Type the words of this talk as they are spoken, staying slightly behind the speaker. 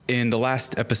In the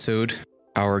last episode,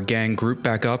 our gang grouped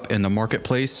back up in the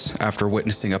marketplace after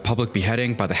witnessing a public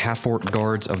beheading by the half-orc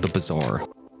guards of the bazaar.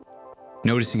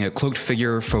 Noticing a cloaked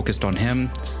figure focused on him,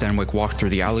 Stenwick walked through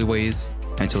the alleyways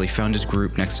until he found his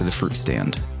group next to the fruit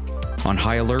stand. On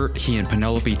high alert, he and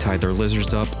Penelope tied their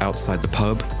lizards up outside the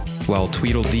pub, while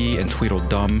Tweedledee and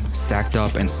Tweedledum stacked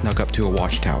up and snuck up to a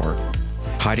watchtower,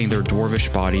 hiding their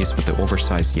dwarvish bodies with the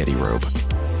oversized Yeti robe.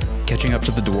 Catching up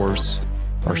to the dwarves,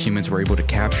 our humans were able to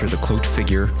capture the cloaked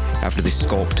figure after they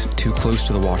skulked too close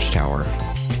to the watchtower.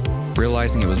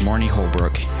 Realizing it was Marnie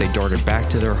Holbrook, they darted back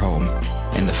to their home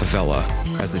in the favela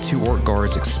as the two orc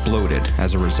guards exploded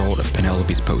as a result of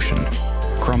Penelope's potion,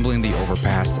 crumbling the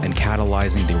overpass and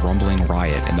catalyzing the rumbling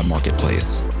riot in the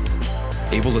marketplace.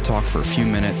 Able to talk for a few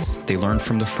minutes, they learned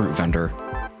from the fruit vendor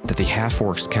that the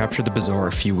half-orcs captured the bazaar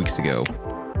a few weeks ago,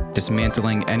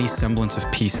 dismantling any semblance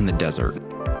of peace in the desert.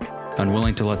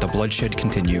 Unwilling to let the bloodshed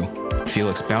continue,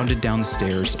 Felix bounded down the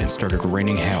stairs and started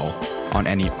raining hell on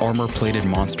any armor-plated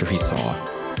monster he saw.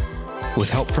 With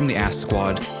help from the Ass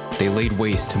Squad, they laid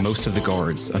waste to most of the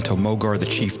guards until Mogar the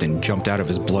Chieftain jumped out of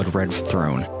his blood-red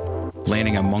throne,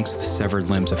 landing amongst the severed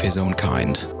limbs of his own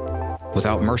kind.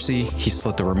 Without mercy, he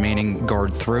slit the remaining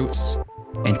guard throats,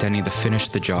 intending to finish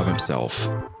the job himself.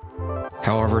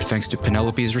 However, thanks to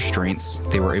Penelope's restraints,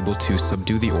 they were able to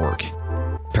subdue the orc,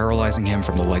 paralyzing him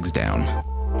from the legs down.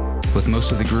 With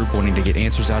most of the group wanting to get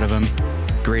answers out of him,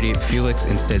 Great Ape Felix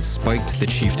instead spiked the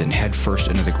chieftain headfirst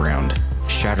into the ground,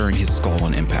 shattering his skull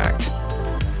on impact.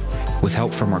 With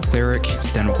help from our cleric,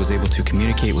 Stenwick was able to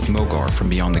communicate with Mogar from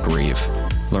beyond the grave,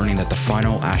 learning that the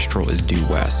final astral is due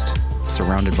west,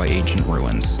 surrounded by ancient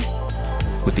ruins.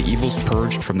 With the evils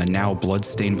purged from the now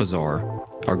blood-stained bazaar,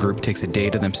 our group takes a day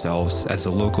to themselves as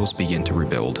the locals begin to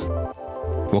rebuild.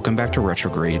 Welcome back to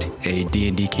Retrograde, a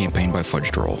D&D campaign by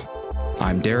Fudge Droll.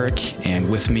 I'm Derek, and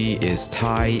with me is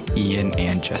Ty, Ian,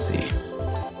 and Jesse.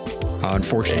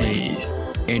 Unfortunately,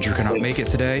 Andrew cannot make it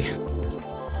today.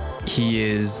 He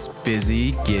is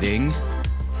busy getting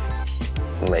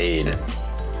laid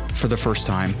for the first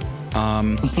time. I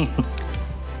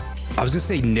was gonna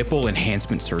say nipple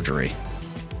enhancement surgery.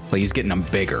 Like he's getting them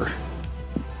bigger.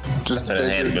 Just that's what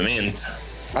enhancement means.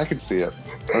 I could see it.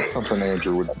 That's something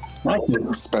Andrew would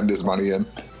spend his money in.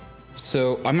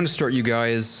 So I'm going to start you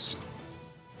guys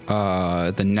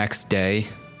the next day.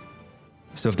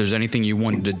 So if there's anything you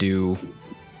wanted to do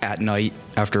at night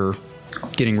after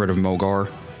getting rid of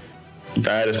Mogar.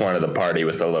 I just wanted to party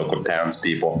with the local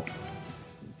townspeople.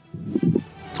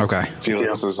 Okay.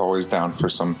 Felix is always down for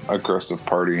some aggressive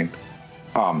partying.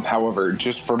 However,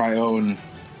 just for my own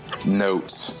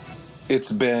notes,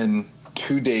 it's been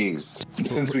 2 days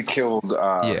since we killed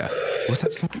what's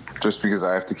that song? Just because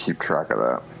I have to keep track of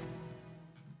that.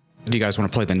 Do you guys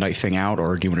want to play the night thing out,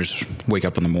 or do you want to just wake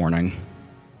up in the morning?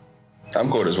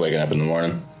 I'm cool just waking up in the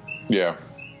morning. Yeah.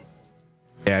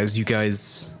 As you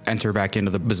guys enter back into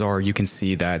the bazaar, you can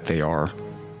see that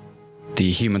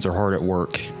the humans are hard at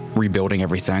work rebuilding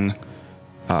everything.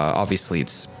 Obviously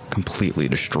it's completely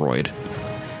destroyed,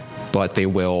 but they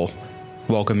will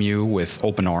welcome you with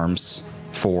open arms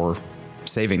for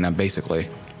saving them, basically.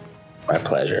 My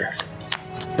pleasure.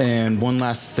 And one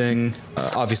last thing,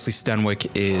 obviously Stenwick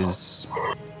is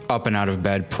up and out of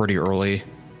bed pretty early,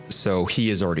 so he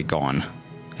is already gone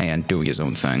and doing his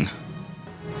own thing.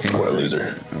 What a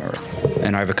loser. All right.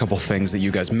 And I have a couple things that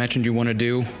you guys mentioned you want to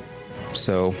do,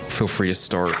 so feel free to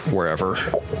start wherever.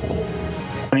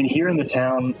 I mean, here in the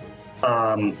town,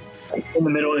 in the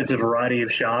middle, it's a variety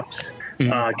of shops.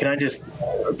 Mm-hmm. Can I just,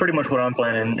 pretty much what I'm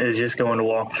planning is just going to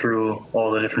walk through all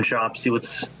the different shops, see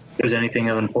if there's anything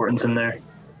of importance in there.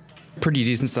 Pretty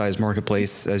decent sized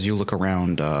marketplace. As you look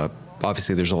around,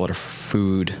 obviously there's a lot of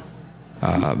food,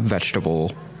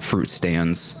 vegetable, fruit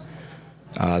stands.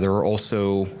 There are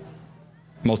also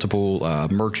multiple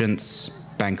merchants,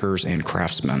 bankers, and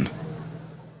craftsmen,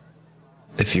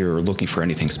 if you're looking for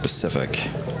anything specific.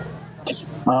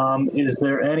 Is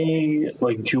there any,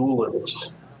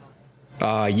 jewelers?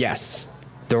 Yes.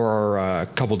 There are a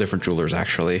couple different jewelers,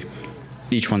 actually.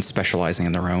 Each one specializing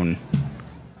in their own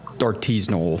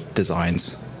artisanal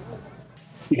designs.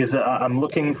 Because I'm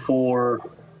looking for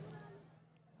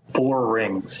 4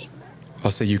 rings.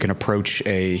 Also, you can approach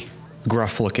a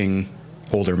gruff-looking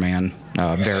older man,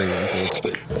 very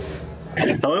wrinkled.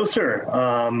 Hello, sir.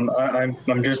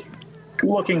 I'm just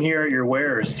looking here at your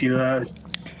wares. Do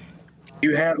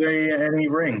you have any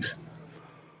rings?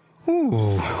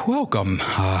 Ooh, welcome.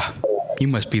 You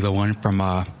must be the one from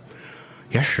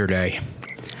yesterday.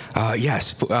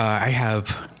 Yes, I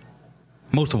have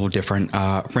multiple different,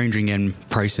 ranging in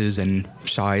prices and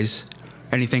size.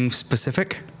 Anything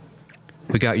specific?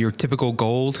 We got your typical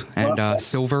gold and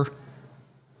silver.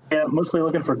 Yeah, mostly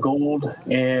looking for gold,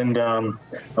 and I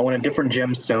want a different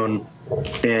gemstone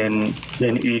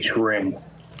in each ring.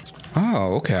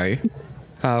 Oh, okay.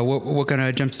 What kind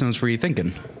of gemstones were you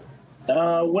thinking?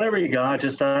 Whatever you got,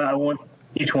 just I want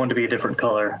each one to be a different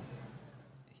color.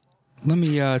 Let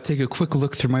me take a quick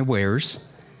look through my wares.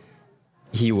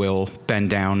 He will bend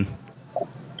down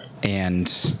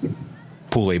and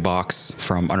pull a box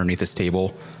from underneath his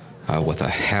table with a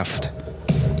heft,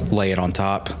 lay it on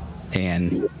top,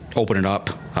 and open it up,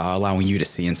 allowing you to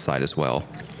see inside as well.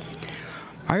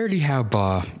 I already have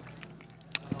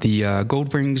the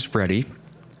gold rings ready.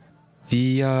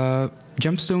 The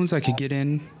gemstones I could get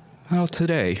in, well,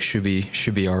 today should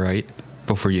be all right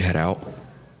before you head out.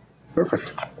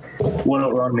 Perfect.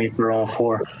 What'll run me through all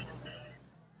 4?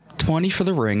 20 for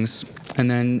the rings, and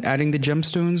then adding the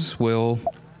gemstones will,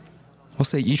 I'll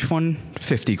say each one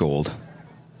 50 gold.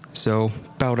 So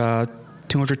about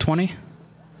 220.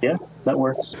 Yeah, that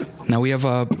works. Now we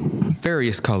have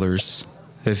various colors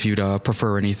if you'd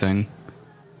prefer anything.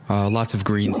 Lots of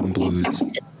greens and blues.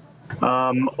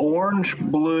 Orange,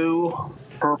 blue,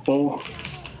 purple,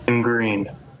 and green.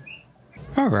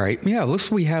 All right, yeah,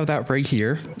 we have that right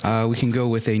here. We can go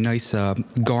with a nice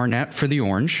garnet for the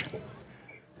orange,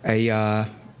 a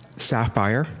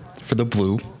sapphire for the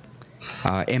blue,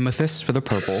 amethyst for the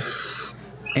purple,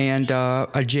 and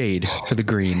a jade for the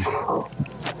green.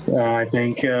 I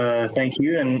think, thank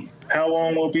you. And how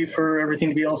long will it be for everything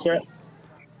to be all set?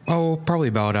 Oh, probably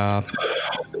about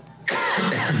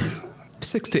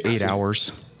 6 to 8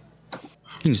 hours.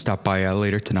 You can stop by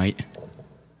later tonight.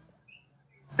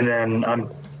 And then I'm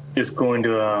just going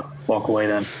to walk away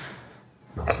then.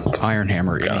 Iron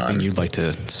Hammer, anything you'd like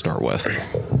to start with?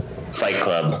 Fight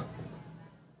Club.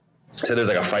 So there's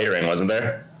like a fight ring, wasn't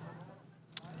there?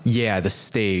 Yeah, the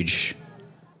stage.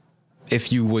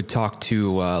 If you would talk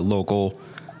to local,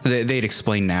 they'd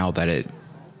explain now that it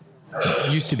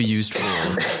used to be used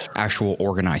for actual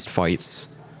organized fights,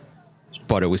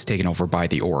 but it was taken over by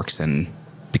the orcs and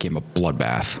became a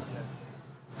bloodbath.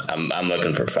 I'm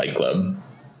looking for Fight Club.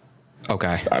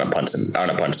 Okay. I want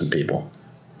to punch some people.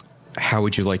 How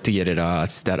would you like to get it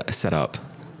set up?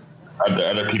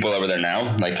 Are there people over there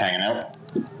now, like hanging out?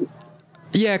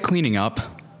 Yeah, cleaning up.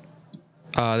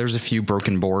 There's a few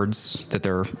broken boards that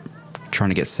they're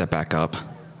trying to get set back up.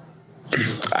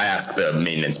 I asked the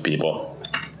maintenance people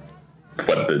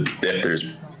if there's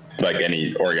like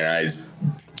any organized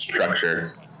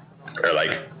structure or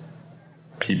like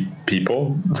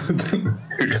people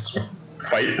who just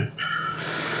fight.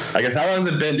 I guess how long has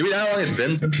it been? Do we know how long it's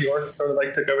been since the orcs sort of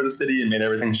like took over the city and made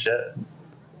everything shit?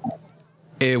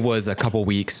 It was a couple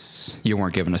weeks. You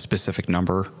weren't given a specific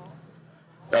number.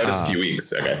 Oh, just a few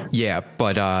weeks. Okay. Yeah,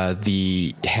 but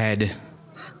the head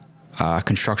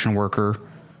construction worker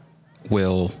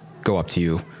will go up to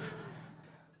you.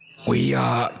 We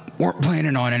weren't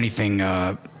planning on anything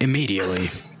immediately,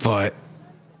 but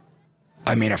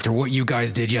I mean, after what you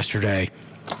guys did yesterday,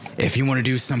 if you want to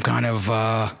do some kind of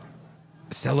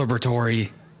celebratory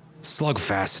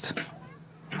slugfest,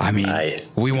 I mean,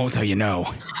 we won't tell you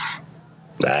no.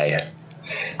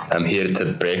 I'm here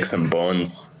to break some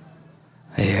bones.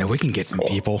 Yeah, we can get some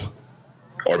people.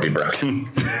 Or be broken.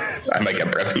 I might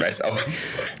get broken myself.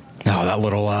 No, that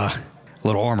little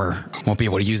armor won't be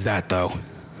able to use that though.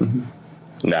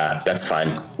 Nah, that's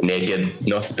fine. Naked,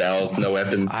 no spells, no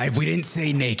weapons. We didn't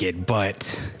say naked,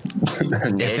 but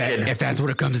if that's what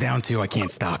it comes down to, I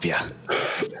can't stop you.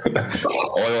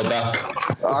 Oiled up.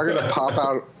 I'm gonna pop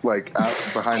out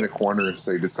behind the corner and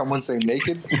say, "Did someone say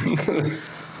naked?"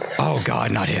 Oh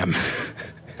God, not him.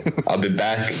 I'll be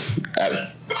back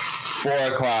at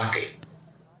 4:00.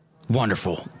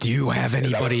 Wonderful. Do you have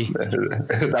anybody?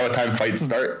 Is that what time fights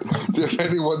start? Do you have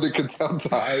anyone that can tell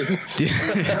time?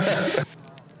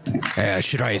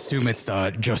 Should I assume it's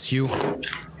just you?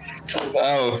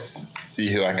 I'll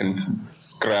see who I can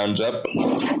scrounge up.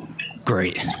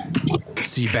 Great.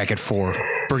 See you back at 4.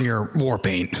 Bring your war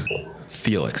paint.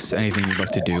 Felix, anything you'd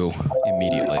like to do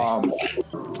immediately?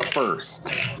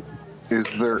 First, is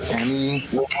there any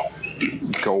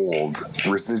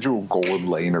residual gold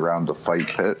laying around the fight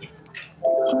pit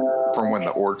from when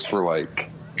the orcs were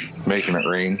making it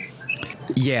rain?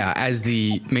 Yeah, as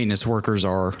the maintenance workers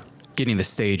are getting the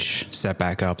stage set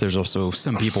back up, there's also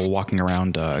some people walking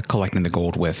around collecting the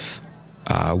gold with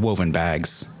woven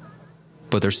bags,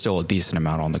 but there's still a decent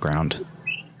amount on the ground.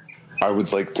 I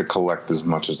would like to collect as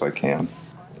much as I can.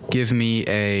 Give me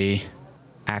a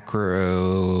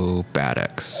acrobatics.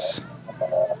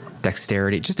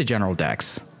 Dexterity, just a general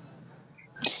dex.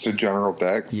 Just a general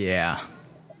dex? Yeah.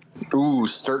 Ooh,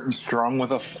 starting strong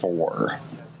with a 4.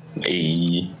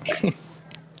 Hey.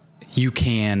 You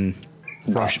can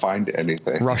Not find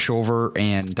anything. rush over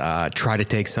and try to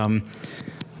take some,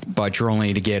 but you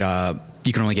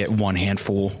can only get one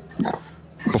handful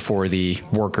before the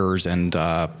workers and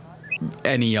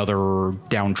any other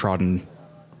downtrodden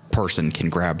person can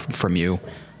grab from you.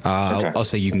 Okay. I'll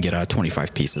say you can get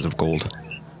 25 pieces of gold.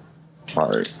 All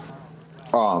right.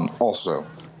 Also,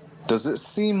 does it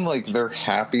seem like they're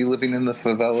happy living in the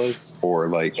favelas, or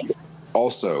like?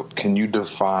 Also, can you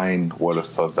define what a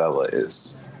favela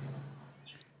is?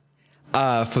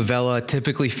 Favela,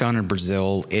 typically found in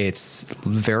Brazil, it's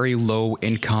very low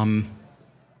income,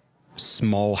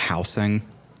 small housing,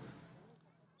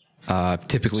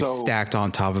 typically stacked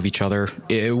on top of each other.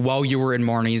 While you were in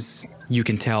Marnie's, you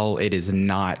can tell it is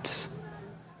not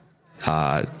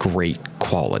great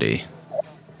quality.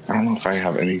 I don't know if I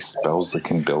have any spells that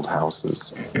can build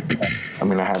houses. I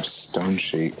mean, I have stone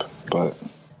shape, but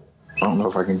I don't know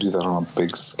if I can do that on a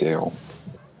big scale.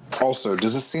 Also,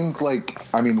 does it seem like,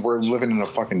 I mean, we're living in a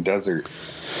fucking desert.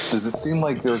 Does it seem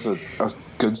like there's a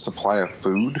good supply of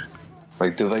food?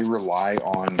 Like, do they rely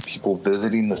on people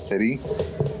visiting the city?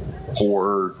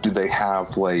 Or do they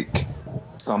have, like,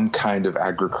 some kind of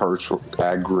agricultural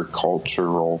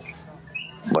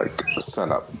like,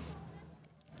 setup?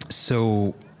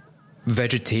 So,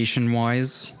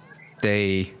 vegetation-wise,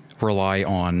 they rely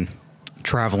on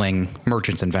traveling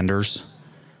merchants and vendors.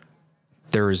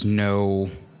 There is no,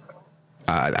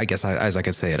 I guess, as I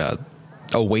could say it, a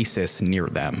oasis near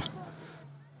them.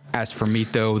 As for meat,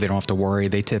 though, they don't have to worry.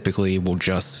 They typically will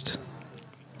just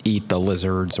eat the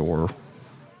lizards or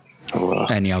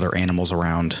any other animals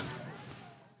around.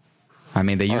 I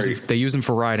mean, they use them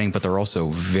for riding, but they're also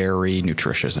very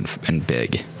nutritious and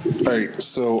big. All right,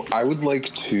 so I would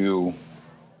like to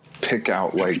pick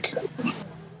out, like,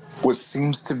 what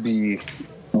seems to be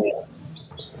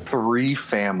 3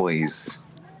 families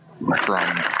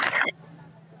from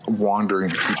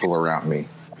wandering people around me.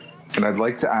 And I'd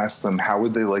like to ask them, how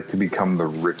would they like to become the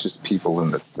richest people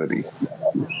in the city?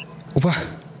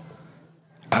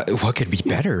 What could be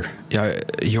better?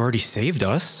 You already saved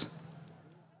us.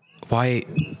 Why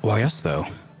us though?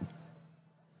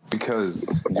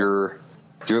 Because you're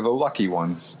the lucky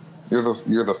ones. You're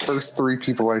the first 3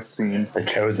 people I've seen. The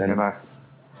chosen.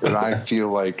 And I feel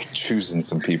like choosing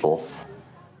some people.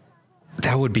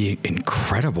 That would be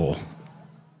incredible.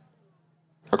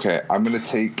 Okay, I'm gonna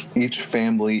take each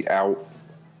family out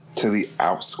to the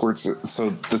outskirts. So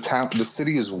the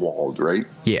city is walled, right?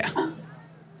 Yeah.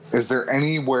 Is there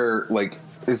anywhere, like,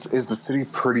 is the city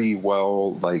pretty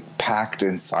well, like, packed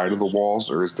inside of the walls,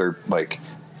 or is there, like,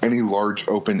 any large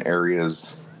open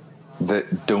areas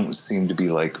that don't seem to be,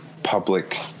 like,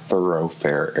 public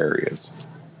thoroughfare areas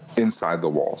inside the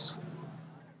walls?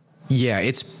 Yeah,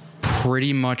 it's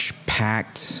pretty much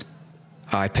packed.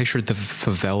 I pictured the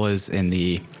favelas in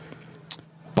the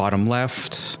bottom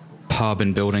left, pub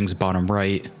and buildings bottom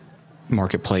right,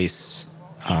 marketplace,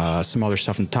 some other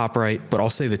stuff in the top right, but I'll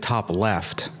say the top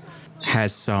left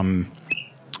has some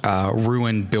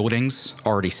ruined buildings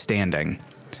already standing,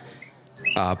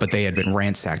 but they had been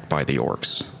ransacked by the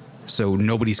orcs, so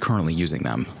nobody's currently using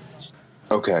them.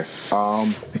 Okay.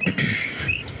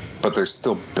 But there's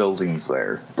still buildings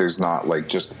there. There's not, like,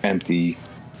 just empty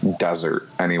desert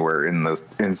anywhere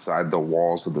inside the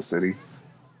walls of the city.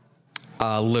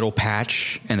 A little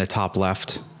patch in the top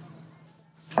left.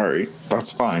 All right,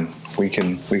 that's fine. We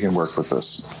can work with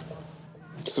this.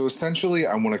 So essentially,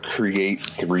 I want to create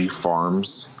 3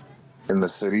 farms in the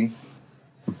city,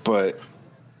 but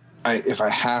if I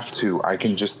have to, I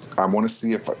want to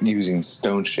see if using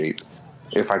stone shape,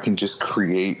 if I can just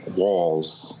create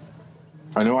walls.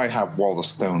 I know I have wall of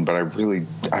stone, but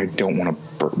I don't want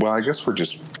to. Well, I guess we're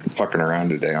just fucking around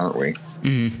today, aren't we?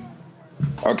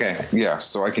 Mm-hmm. Okay, yeah,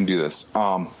 so I can do this.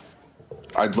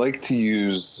 I'd like to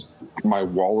use my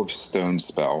wall of stone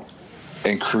spell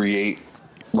and create,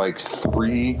 like,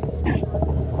 3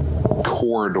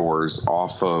 corridors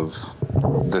off of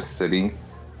the city.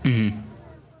 Mm-hmm.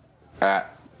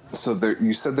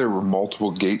 You said there were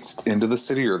multiple gates into the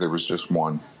city, or there was just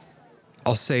one?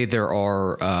 I'll say there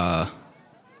are,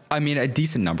 a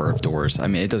decent number of doors. I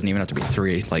mean, it doesn't even have to be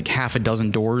 3, like half a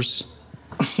dozen doors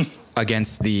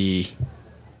against the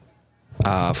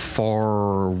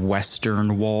far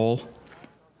western wall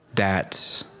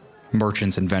that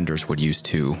merchants and vendors would use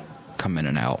to come in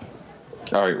and out.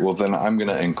 All right, well, then I'm going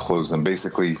to enclose them.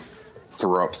 Basically,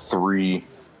 throw up three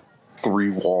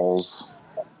walls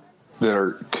that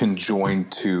are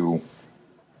conjoined to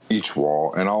each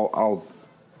wall, and I'll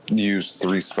use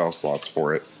 3 spell slots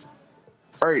for it.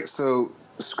 All right, so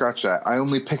scratch that. I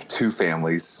only picked 2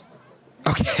 families,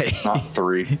 Okay. not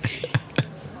 3.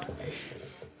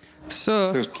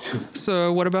 So,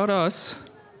 So what about us?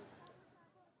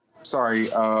 sorry,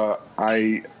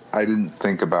 I didn't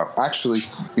think about. Actually,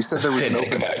 you said there was an Think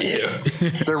open. about you.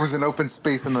 There was an open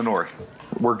space in the north.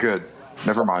 We're good.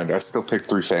 Never mind. I still picked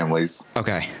 3 families.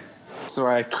 Okay. So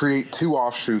I create 2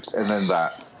 offshoots, and then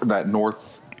that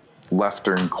north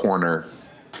leftern corner.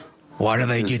 Why do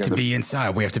they Who's get to gonna- be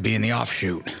inside? We have to be in the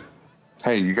offshoot.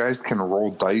 Hey, you guys can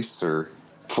roll dice or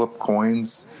flip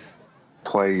coins,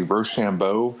 play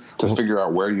Rochambeau to figure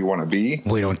out where you want to be.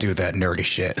 We don't do that nerdy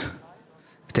shit.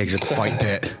 Take it to the fight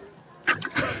pit.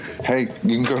 Hey,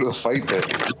 you can go to the fight pit.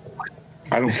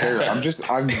 I don't care.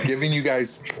 I'm giving you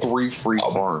guys 3 free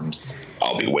farms.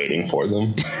 I'll be waiting for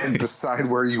them. Decide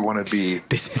where you want to be.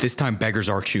 This time, beggars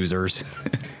are choosers.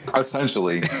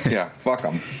 Essentially, yeah. Fuck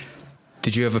them.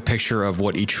 Did you have a picture of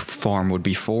what each farm would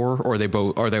be for, or are they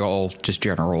both? Are they all just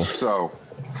general? So,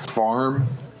 farm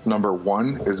number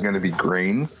 1 is going to be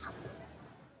grains.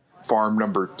 Farm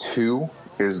number 2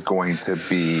 is going to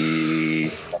be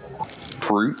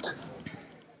fruit.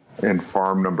 And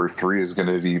farm number 3 is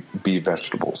going to be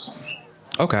vegetables.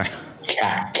 Okay.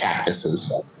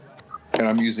 Cactuses. And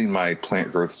I'm using my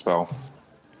plant growth spell.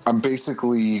 I'm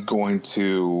basically going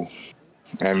to,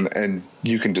 and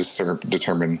you can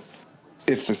determine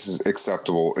if this is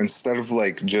acceptable. Instead of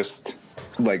just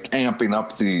amping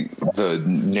up the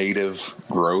native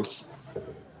growth,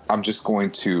 I'm just going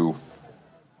to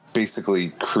basically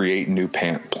create new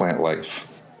plant life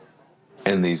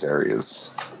in these areas.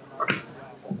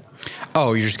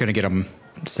 Oh, you're just gonna get them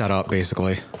set up,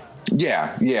 basically.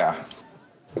 Yeah.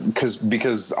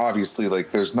 Because obviously,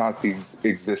 there's not these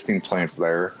existing plants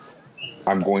there.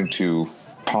 I'm going to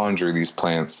conjure these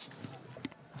plants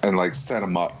and set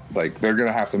them up. They're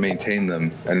gonna have to maintain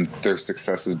them, and their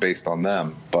success is based on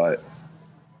them. But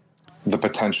the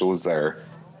potential is there.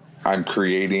 I'm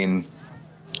creating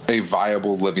a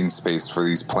viable living space for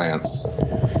these plants.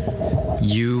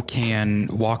 You can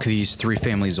walk these 3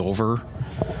 families over,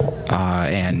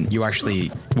 and you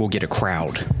actually will get a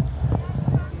crowd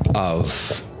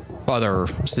of other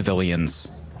civilians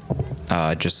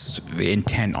just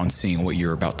intent on seeing what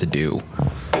you're about to do,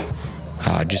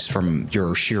 just from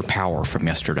your sheer power from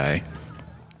yesterday.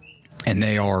 And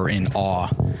they are in awe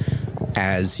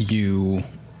as you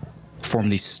form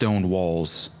these stone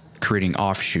walls, creating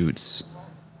offshoots,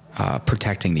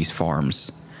 protecting these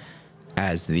farms,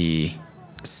 as the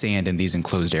sand in these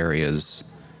enclosed areas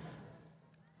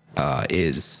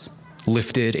is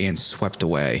lifted and swept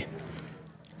away,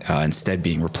 instead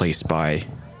being replaced by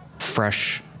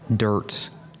fresh dirt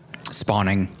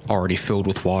spawning already filled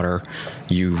with water.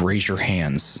 You raise your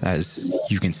hands as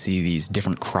you can see these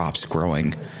different crops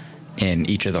growing in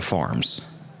each of the farms.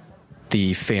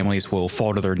 The families will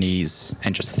fall to their knees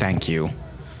and just thank you,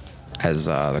 as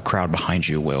the crowd behind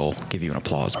you will give you an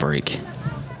applause break.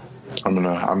 I'm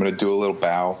gonna do a little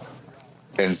bow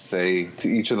and say to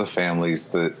each of the families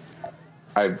that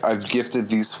I've gifted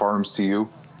these farms to you.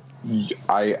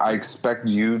 I expect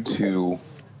you to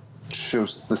show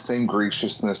the same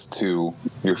graciousness to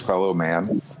your fellow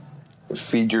man.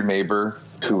 Feed your neighbor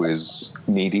who is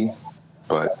needy,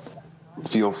 but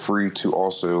feel free to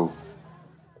also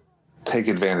take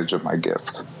advantage of my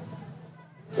gift.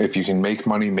 If you can make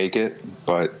money, make it.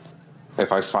 But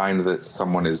if I find that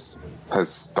someone has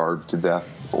starved to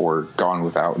death or gone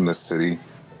without in this city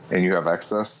and you have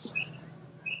excess,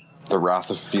 the wrath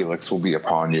of Felix will be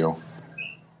upon you.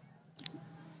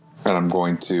 And I'm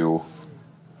going to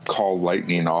call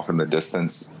lightning off in the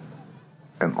distance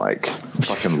and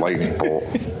fucking lightning bolt.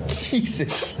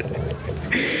 Jesus.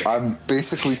 I'm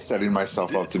basically setting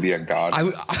myself up to be a god. I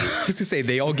was gonna say,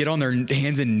 they all get on their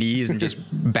hands and knees and just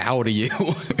bow to you.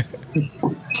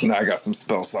 Now I got some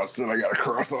spell slots that I gotta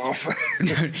cross off.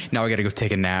 Now I gotta go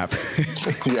take a nap.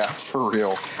 Yeah, for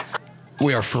real.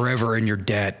 We are forever in your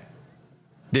debt.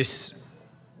 This,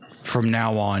 from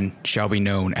now on, shall be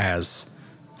known as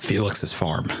Felix's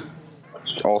Farm.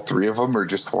 All 3 of them or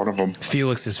just one of them?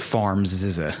 Felix's Farms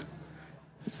is a...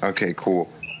 Okay,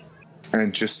 cool.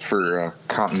 And just for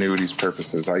continuity's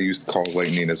purposes, I used Call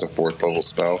Lightning as a 4th level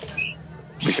spell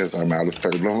because I'm out of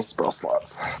 3rd level spell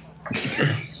slots.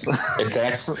 It's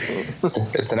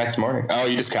the next morning. Oh,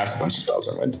 you just cast a bunch of spells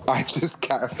already. I just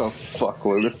cast a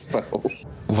fuckload of spells.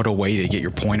 What a way to get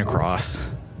your point across.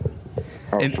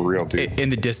 Oh, for real, dude. In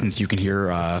the distance, you can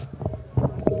hear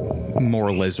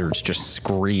more lizards just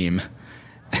scream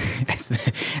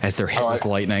as they're hit with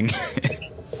lightning.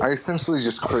 I essentially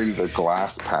just created a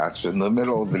glass patch in the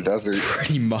middle of the desert.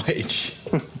 Pretty much.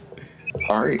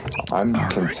 All right, I'm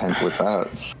content with that.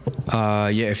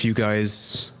 Yeah, if you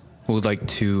guys would like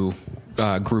to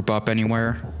group up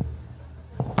anywhere,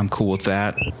 I'm cool with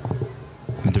that.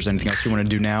 If there's anything else you want to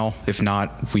do now, if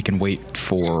not, we can wait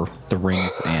for the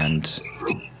rings and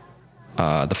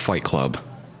the Fight Club.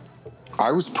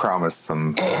 I was promised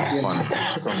some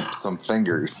some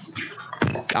fingers.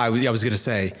 I was gonna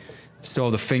say,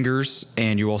 so the fingers,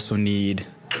 and you also need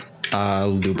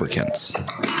lubricants.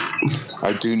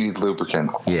 I do need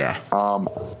lubricant. Yeah.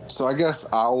 So I guess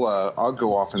I'll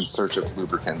go off in search of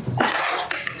lubricant.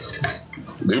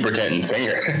 Lubricant and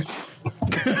fingers.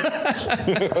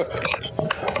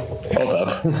 Hold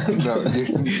up. No,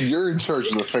 you're in charge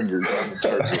of the fingers. I'm in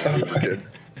charge of the lubricant.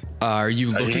 Are you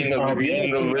You looking?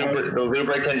 need the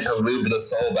lubricant to lube the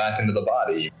soul back into the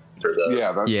body.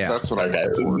 That's what Okay.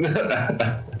 I'm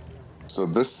for. So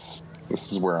this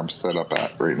is where I'm set up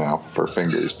at right now for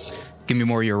fingers. Give me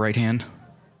more of your right hand.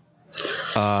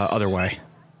 Other way.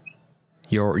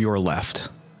 Your left.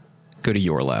 Go to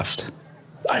your left.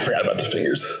 I forgot about the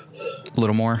fingers. A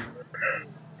little more.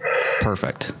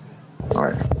 Perfect. All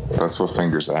right, that's what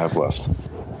fingers I have left.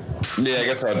 Yeah, I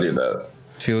guess I'll do that.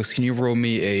 Felix, can you roll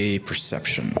me a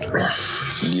perception?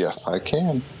 Yes, I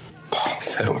can. Oh,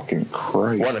 fucking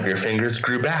Christ. One of your fingers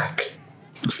grew back.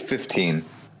 15.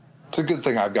 It's a good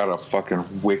thing I've got a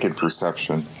fucking wicked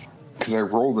perception. Because I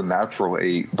rolled a natural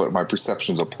 8, but my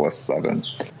perception's a +7.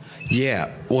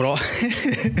 Yeah. What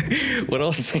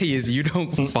I'll say is you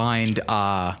don't find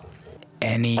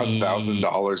any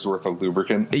 $1,000 worth of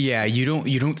lubricant. Yeah, you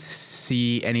don't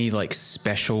see any like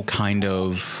special kind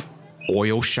of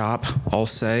oil shop, I'll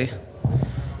say.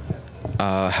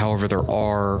 However, there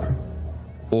are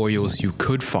oils you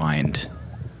could find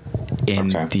in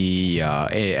the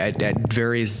at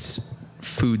various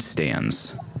food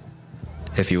stands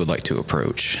if you would like to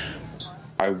approach.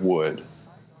 I would.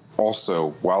 Also,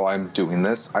 while I'm doing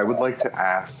this, I would like to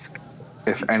ask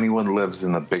if anyone lives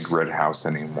in the big red house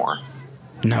anymore.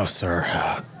 No,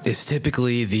 sir. It's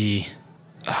typically the,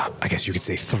 I guess you could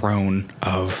say, throne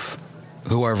of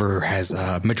whoever has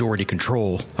majority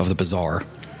control of the bazaar.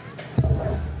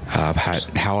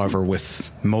 However,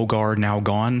 with Mogar now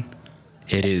gone,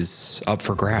 it is up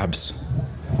for grabs.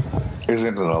 Is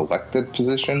it an elected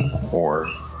position, or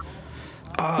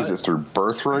is it through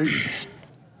birthright?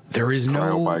 There is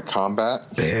Trial by combat?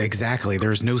 Exactly.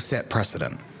 There's no set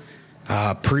precedent.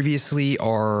 Previously,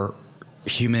 our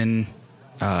human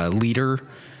leader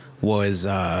was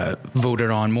voted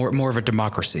on more of a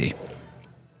democracy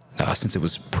since it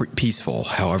was peaceful.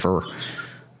 However,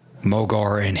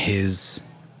 Mogar and his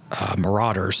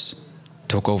marauders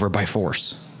took over by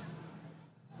force.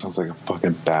 Sounds like a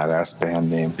fucking badass band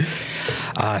name.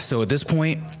 So at this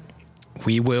point,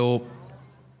 we will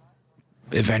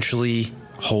eventually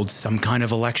hold some kind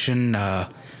of election,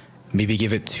 maybe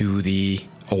give it to the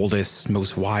oldest,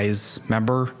 most wise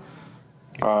member.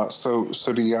 So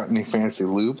do you got any fancy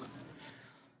lube?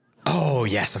 Oh,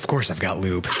 yes, of course I've got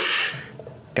lube.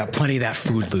 Got plenty of that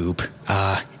food lube.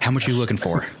 How much are you looking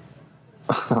for?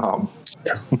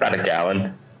 About a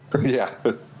gallon. Yeah.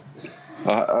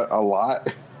 A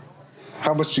lot.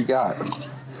 How much you got?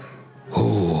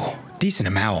 Ooh, decent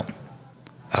amount.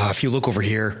 If you look over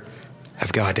here,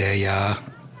 I've got a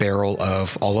barrel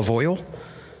of olive oil.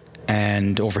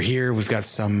 And over here, we've got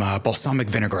some balsamic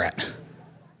vinaigrette.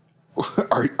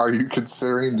 Are you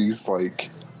considering these like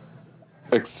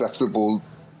acceptable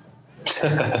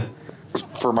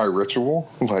for my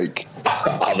ritual? Like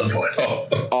Olive oil.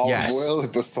 olive oil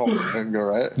and balsamic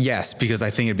vinaigrette? Yes, because I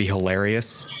think it'd be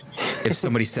hilarious if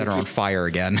somebody set her on fire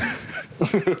again.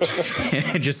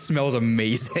 It just smells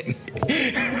amazing.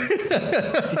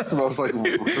 It smells like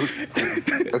roast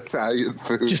Italian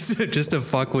food. Just to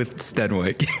fuck with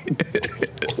Stenwick.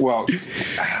 Well,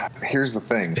 here's the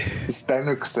thing.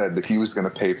 Stenwick said that he was going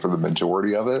to pay for the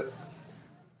majority of it.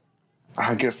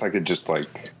 I guess I could just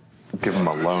like give him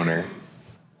a loaner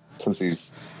since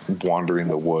he's wandering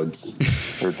the woods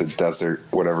or the desert,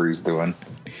 whatever he's doing.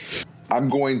 I'm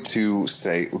going to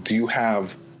say, do you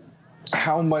have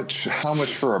how much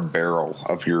for a barrel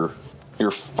of your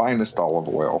finest olive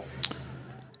oil?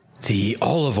 The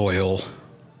olive oil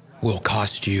will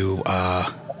cost you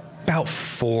about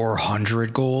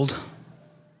 400 gold.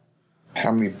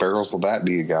 How many barrels of that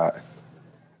do you got?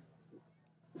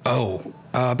 Oh,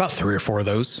 about 3 or 4 of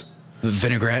those. The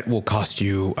vinaigrette will cost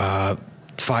you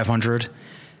 500,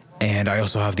 and I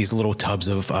also have these little tubs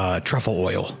of truffle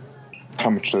oil. How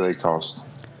much do they cost?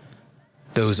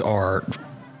 Those are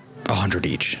 100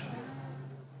 each.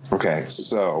 Okay,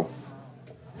 so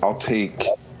I'll take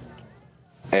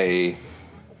a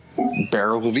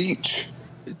barrel of each.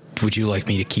 would you like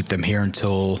me to keep them here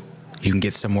until you can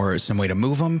get some way to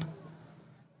move them?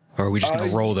 Or are we just going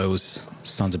to roll those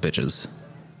sons of bitches?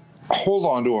 Hold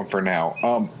on to them for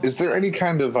now. Is there any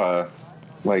kind of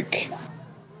like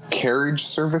carriage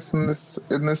service in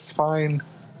this fine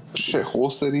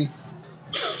shithole city?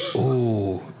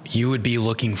 Ooh, you would be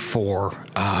looking for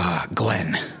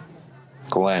Glenn.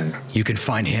 Glenn. You can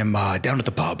find him down at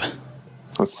the pub.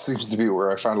 That seems to be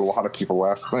where I found a lot of people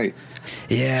last night.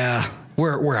 Yeah,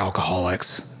 we're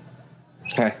alcoholics.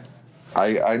 Hey,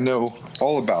 I know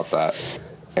all about that.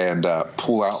 And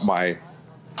pull out my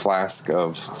flask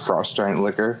of Frost Giant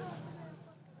liquor,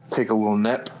 take a little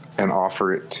nip, and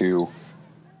offer it to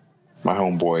my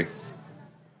homeboy.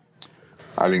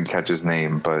 I didn't catch his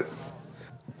name, but...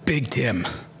 Big Tim.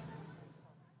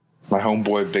 My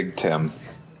homeboy, Big Tim.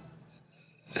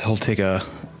 He'll take a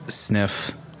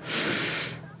sniff.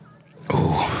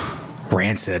 Ooh,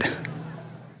 rancid.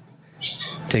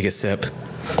 Take a sip.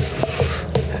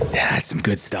 Yeah, that's some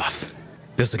good stuff.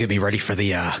 This will get me ready for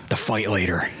the fight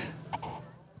later.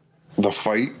 The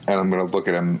fight? And I'm going to look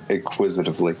at him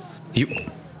inquisitively. You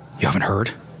haven't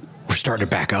heard? We're starting to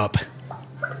back up.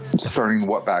 Starting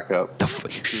what back up? The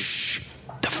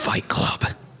Fight Club.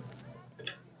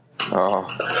 Well,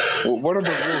 what are the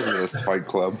rules of this Fight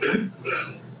Club?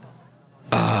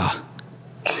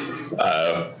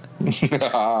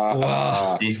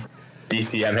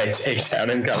 DCMA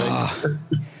takedown incoming.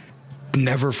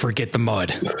 Never forget the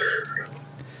mud.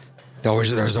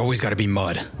 There's always got to be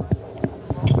mud.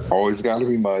 Always got to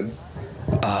be mud.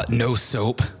 No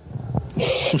soap.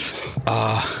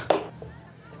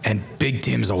 And Big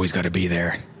Tim's always got to be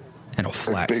there. And he'll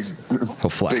flex. He'll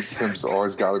flex. Big Tim's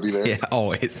always got to be there. Yeah,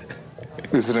 always.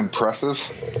 Is it impressive?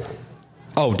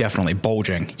 Oh, definitely.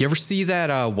 Bulging. You ever see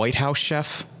that White House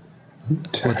chef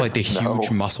with like the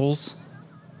huge muscles?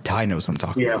 Ty knows what I'm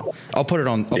talking about. I'll put it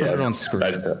on. I'll put it on screen.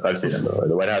 I've seen it before.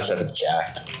 The White House chef is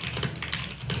jacked.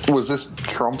 Was this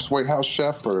Trump's White House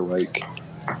chef, or like,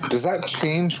 does that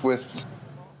change with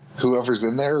whoever's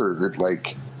in there, or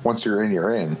like once you're in, you're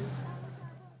in?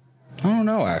 I don't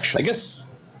know, actually. I guess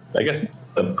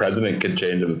the president could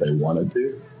change it if they wanted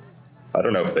to. I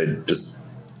don't know if they'd just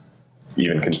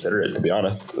even consider it, to be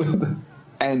honest.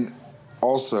 And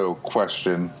also,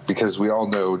 question, because we all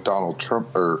know Donald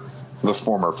Trump, or the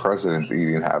former president's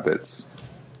eating habits.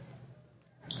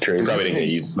 True, he probably didn't get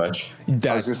used much. I was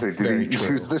going to say, did he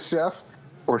use the chef?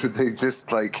 Or did they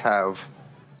just, like, have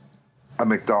a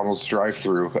McDonald's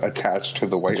drive-thru attached to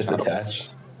the White House? Attached.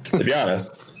 To be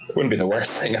honest, it wouldn't be the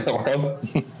worst thing in the world.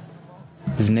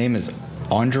 His name is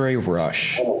Andre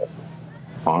Rush.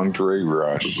 Andre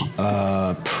Rush.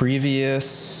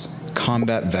 Previous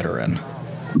combat veteran.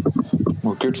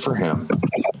 Well, good for him.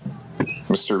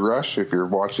 Mr. Rush, if you're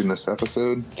watching this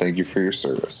episode, thank you for your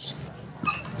service.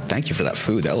 Thank you for that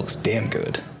food. That looks damn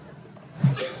good.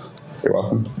 You're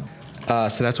welcome.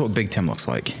 So that's what Big Tim looks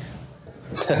like.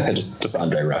 just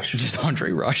Andre Rush. Just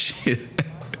Andre Rush.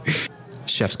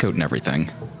 Chef's coat and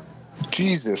everything.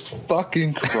 Jesus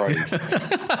fucking Christ.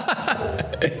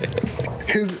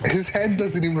 His head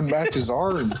doesn't even match his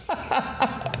arms.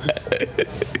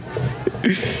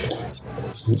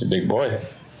 He's a big boy.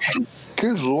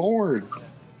 Good Lord.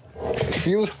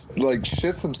 Felix like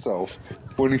shits himself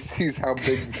when he sees how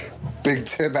big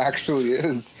Tim actually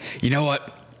is. You know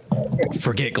what?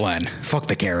 Forget Glenn. Fuck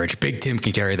the carriage. Big Tim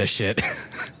can carry this shit.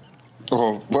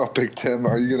 Well, Big Tim,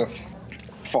 are you going to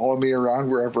follow me around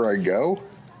wherever I go?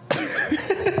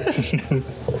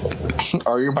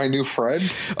 Are you my new friend?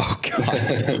 Oh,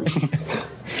 God.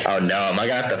 Oh, no. Am I going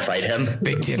to have to fight him?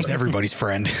 Big Tim's everybody's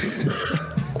friend.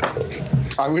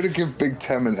 I'm going to give Big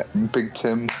Tim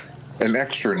an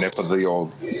extra nip of the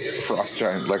old Frost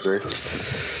Giant liquor.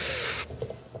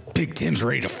 Big Tim's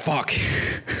ready to fuck.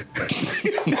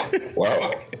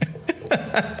 Whoa.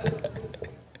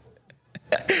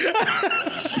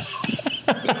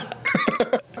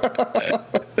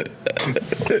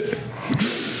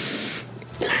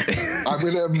 I'm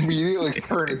going to immediately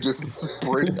turn and just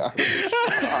sprint out.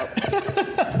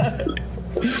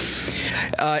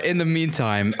 In the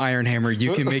meantime, Ironhammer,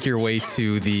 you can make your way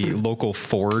to the local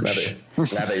forge. Now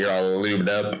that you're all lubed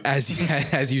up.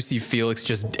 As you see Felix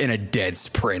just in a dead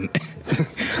sprint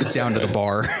down to the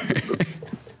bar.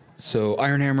 So,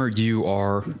 Ironhammer, you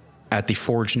are at the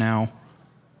forge now.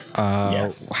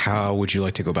 Yes. How would you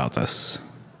like to go about this?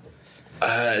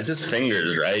 It's just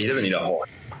fingers, right? He doesn't need a whole.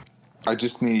 I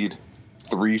just need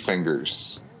 3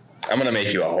 fingers. I'm gonna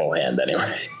make you a whole hand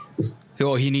anyway.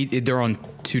 Well, they're on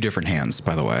 2 different hands,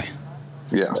 by the way.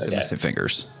 Yes. They're missing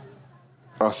fingers.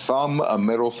 A thumb, a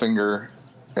middle finger,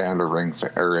 and a ring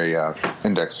or a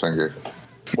index finger.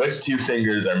 Which two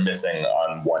fingers are missing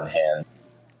on one hand?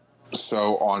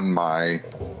 So on my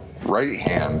right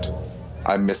hand,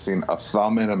 I'm missing a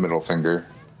thumb and a middle finger.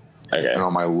 Okay. And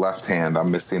on my left hand,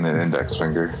 I'm missing an index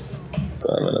finger.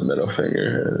 Thumb and a middle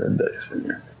finger and an index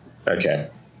finger. Okay.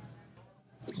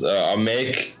 So I'll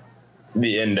make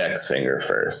the index finger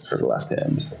first for the left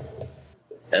hand.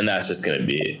 And that's just going to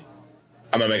be...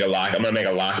 I'm going to make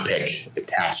a lock pick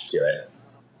attached to it.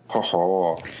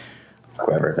 Oh,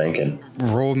 Clever thinking.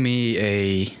 Roll me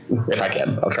a... If I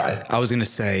can, I'll try. I was going to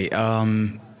say,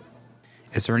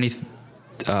 is there any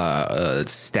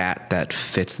stat that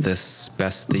fits this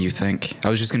best that you think? I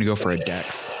was just going to go for a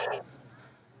dex.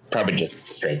 Probably just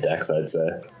straight dex, I'd say.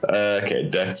 Okay,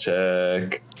 dex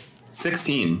check.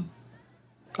 16.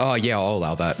 Oh, yeah, I'll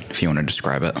allow that if you want to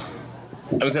describe it.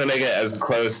 I was going to make it as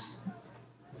close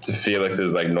to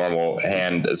Felix's like normal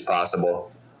hand as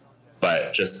possible.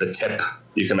 But just the tip,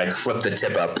 you can like flip the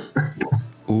tip up.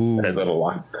 Ooh. There's a little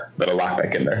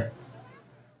lockpick in there.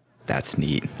 That's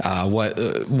neat.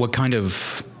 What kind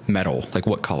of metal? Like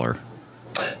what color?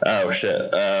 Oh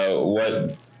shit.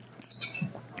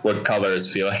 What color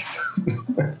is Felix?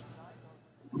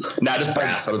 Nah, just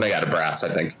brass. I would make out of brass, I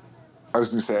think. I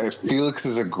was going to say, Felix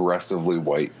is aggressively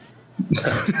white.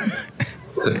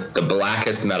 The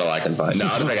blackest metal I can find. No,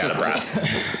 I'll just make out of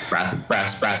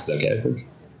brass. Brass is okay.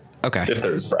 Okay. If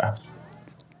there's brass.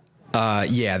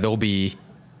 Yeah, there'll be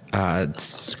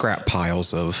scrap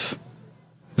piles of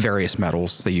various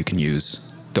metals that you can use.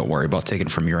 Don't worry about taking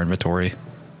from your inventory.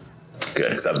 Good,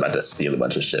 because I was about to steal a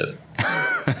bunch of shit.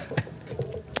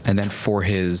 And then for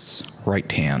his right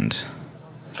hand.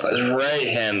 His right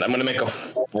hand, I'm going to make a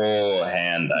full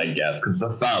hand, I guess, because the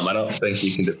thumb, I don't think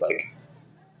you can just like...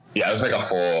 Yeah, let's make a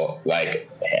full, like...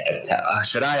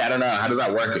 should I? I don't know. How does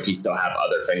that work if you still have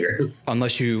other fingers?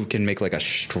 Unless you can make like a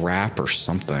strap or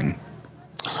something.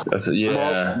 Yeah.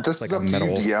 Well, this Like is a up to you,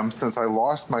 metal- DM, since I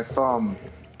lost my thumb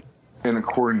in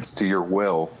accordance to your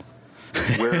will.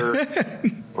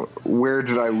 Where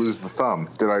did I lose the thumb?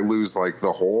 Did I lose like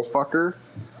the whole fucker,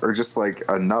 or just like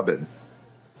a nubbin?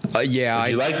 Yeah,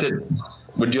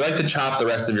 Would you like to chop the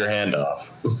rest of your hand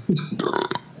off?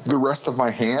 The rest of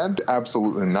my hand?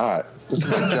 Absolutely not. This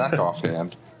is my jack off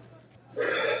hand.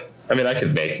 I mean, I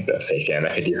could make a fake hand.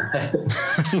 I could do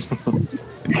that.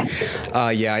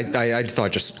 yeah, I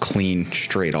thought just clean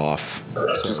straight off.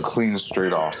 Just clean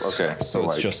straight off. Okay, So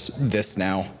it's just this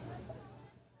now.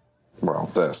 well,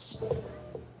 this.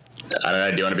 I don't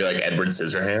know. Do you want to be like Edward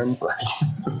Scissorhands?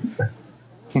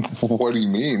 What do you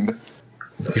mean?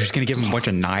 You're just gonna give him a bunch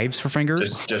of knives for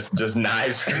fingers? just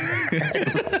knives. Do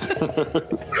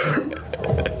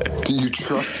you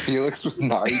trust Felix with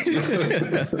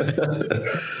knives?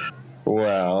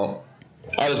 Well,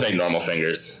 I'll just make normal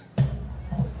fingers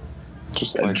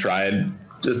Just and like try and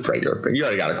just break your finger. You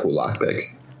already got a cool lockpick.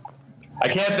 I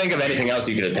can't think of anything else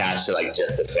you could attach to like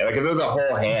just a finger. Like if it was a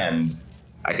whole hand,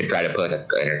 I could try to put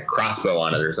a crossbow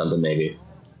on it or something maybe,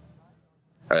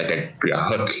 or like a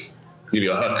hook. Give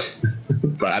you a hook.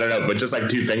 But I don't know. But just like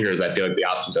two fingers, I feel like the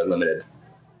options are limited.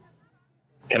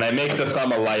 Can I make the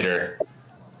thumb a lighter?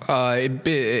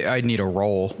 I'd need a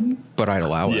roll, but I'd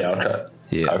allow it. Yeah, okay.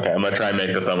 Yeah. Okay, I'm gonna try and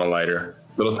make the thumb a lighter.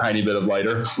 Little tiny bit of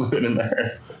lighter fluid in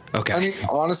there. Okay. I mean,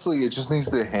 honestly, it just needs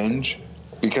to hinge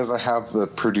because I have the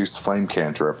produce flame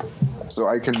cantrip, so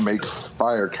I can make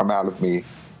fire come out of me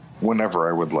whenever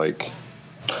I would like.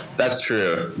 That's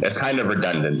true. It's kind of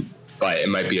redundant, but it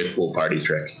might be a cool party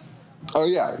trick. Oh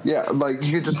yeah, like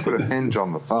you could just put a hinge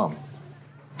on the thumb.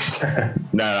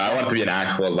 No, I want it to be an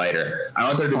actual lighter. I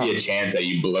want there to be a chance that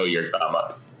you blow your thumb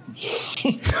up.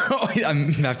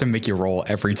 I'm gonna have to make you roll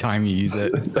every time you use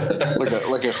it.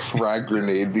 like a frag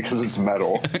grenade because it's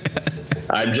metal.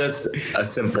 I'm just a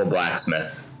simple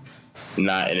blacksmith,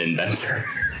 not an inventor.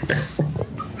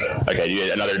 Okay, you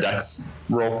get another dex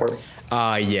roll for it?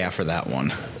 Yeah, for that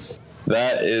one.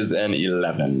 That is an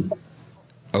 11.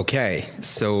 Okay,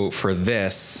 so for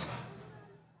this,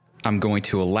 I'm going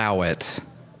to allow it,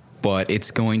 but it's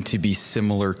going to be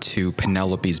similar to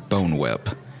Penelope's bone whip.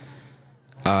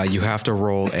 You have to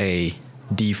roll a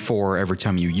d4 every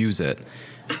time you use it,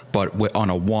 but on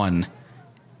a 1,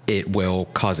 it will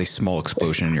cause a small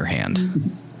explosion in your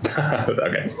hand.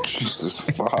 Okay. Jesus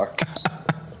fuck.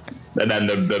 And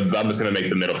then I'm just going to make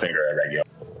the middle finger a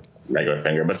regular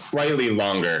finger, but slightly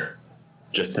longer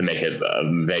just to make it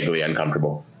vaguely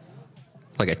uncomfortable.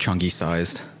 Like a chunky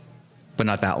sized, but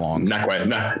not that long. Not quite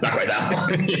that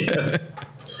long. Yeah.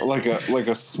 like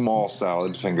a small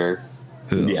salad finger.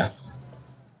 Yes.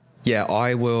 Yeah,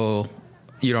 I will.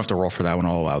 You don't have to roll for that one.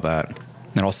 I'll allow that.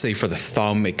 And I'll say for the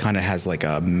thumb, it kind of has like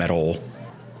a metal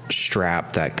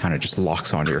strap that kind of just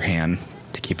locks onto your hand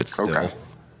to to keep it still. Okay.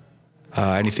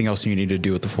 Anything else you need to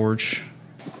do at the forge?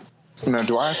 Now,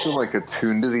 do I have to like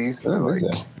attune to these to like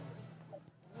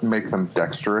make them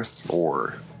dexterous,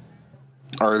 or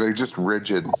are they just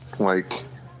rigid? Like,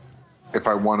 if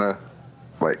I want to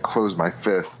like close my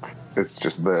fist, it's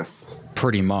just this.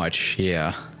 Pretty much,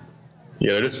 yeah.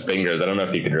 Yeah, they're just fingers. I don't know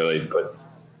if you could really put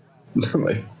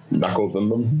like knuckles in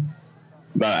them.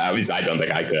 But at least I don't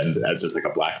think I could. As just like a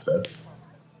blacksmith,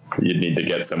 you'd need to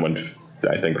get someone,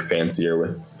 I think, fancier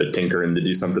with the tinkering to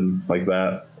do something like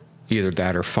that. Either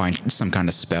that or find some kind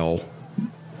of spell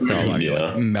that'll allow you to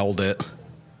like, meld it.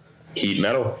 Heat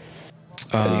metal.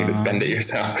 And you can just bend it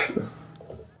yourself.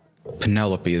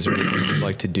 Penelope, is there anything you'd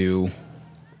like to do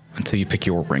until you pick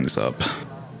your rings up?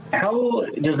 How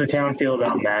does the town feel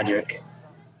about magic?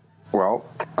 Well,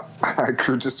 I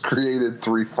just created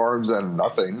 3 farms out of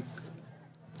nothing.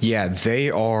 Yeah,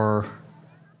 they are.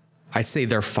 I'd say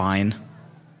they're fine.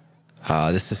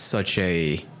 This is such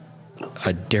a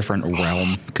different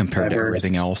realm compared to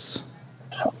everything else.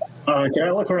 Can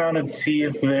I look around and see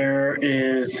if there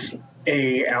is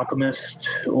a alchemist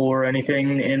or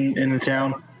anything in the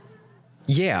town?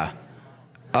 Yeah.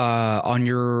 On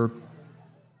your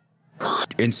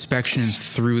inspection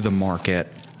through the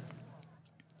market,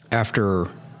 after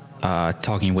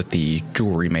talking with the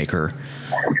jewelry maker,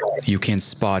 you can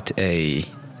spot a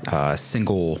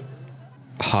single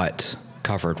hut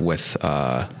covered with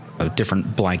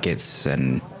different blankets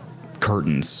and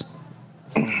curtains.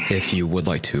 If you would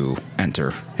like to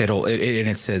enter, and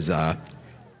it says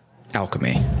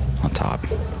alchemy on top.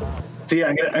 So yeah,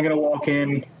 I'm gonna walk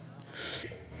in.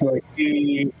 Do I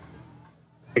see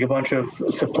like a bunch of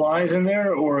supplies in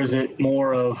there, or is it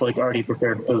more of like already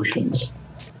prepared potions?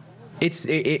 It's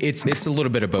a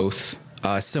little bit of both.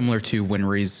 Similar to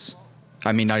Winry's.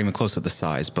 I mean, not even close to the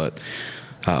size, but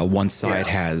one side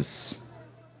has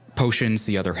potions,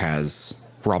 the other has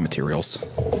raw materials.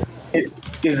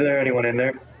 Is there anyone in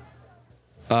there?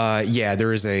 Yeah,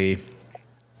 there is a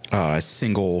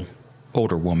single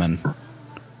older woman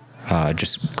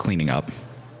just cleaning up.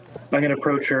 I'm gonna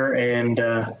approach her and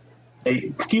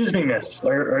hey, excuse me, miss.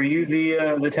 Are you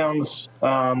the town's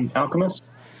alchemist?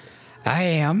 I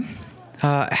am.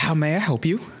 How may I help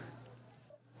you?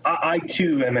 I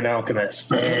too am an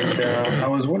alchemist, and I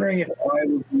was wondering if I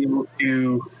would be able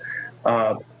to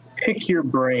pick your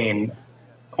brain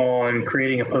on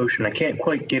creating a potion. I can't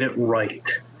quite get it right,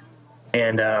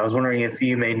 and I was wondering if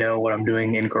you may know what I'm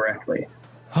doing incorrectly.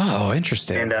 Oh,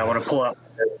 interesting. And I want to pull out.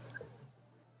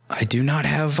 I do not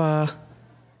have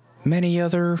many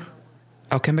other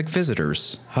alchemic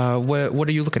visitors. What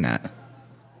are you looking at?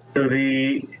 So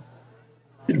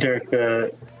Derek,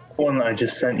 the one that I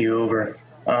just sent you over,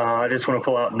 I just want to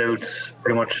pull out notes,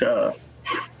 pretty much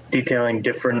detailing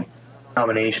different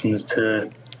combinations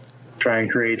to try and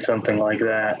create something like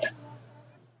that.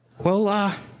 Well,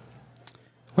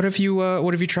 what have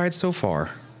you tried so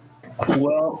far?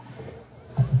 Well,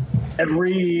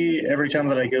 every time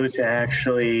that I go to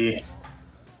actually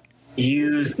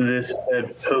use this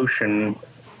said potion,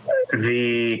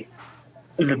 the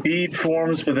bead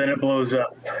forms, but then it blows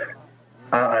up.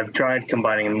 I've tried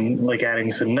combining, like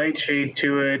adding some nightshade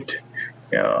to it,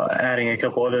 adding a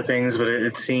couple other things, but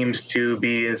it seems to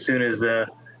be as soon as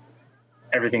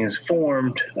everything is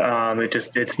formed,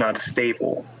 it's not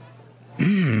stable.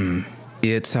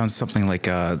 It sounds something like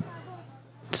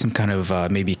some kind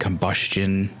of maybe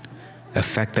combustion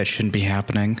effect that shouldn't be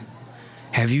happening.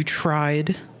 Have you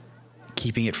tried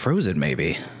keeping it frozen,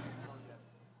 maybe?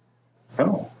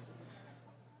 No,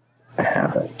 I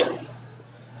haven't.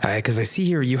 Because I see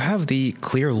here you have the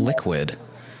clear liquid.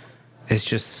 It's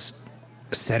just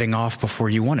setting off before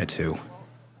you want it to.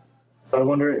 I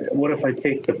wonder, what if I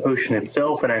take the potion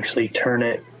itself and actually turn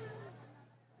it?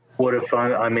 What if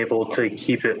I'm able to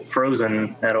keep it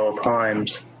frozen at all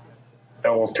times?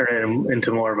 Almost turn it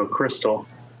into more of a crystal.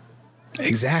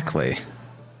 Exactly.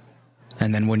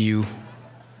 And then when you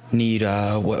need,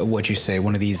 what'd you say,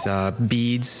 one of these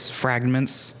beads,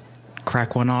 fragments,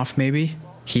 crack one off maybe,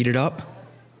 heat it up?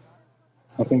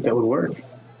 I think that would work.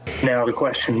 Now the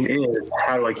question is,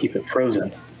 how do I keep it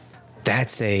frozen?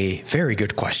 That's a very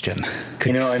good question.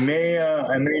 I may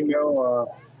know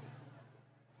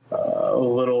a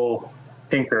little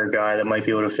tinker guy that might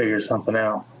be able to figure something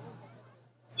out.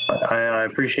 I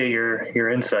appreciate your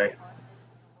insight.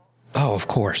 Oh, of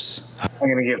course. I'm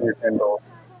gonna give her $10.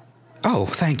 Oh,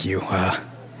 thank you.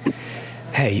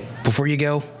 Hey, before you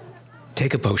go,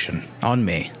 take a potion on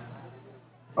me.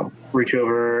 I'll reach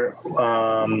over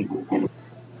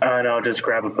and I'll just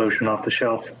grab a potion off the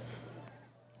shelf.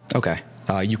 Okay.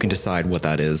 You can decide what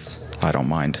that is. I don't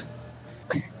mind.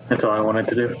 That's all I wanted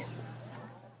to do.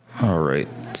 All right.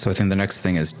 So I think the next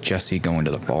thing is Jesse going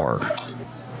to the bar.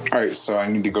 All right, so I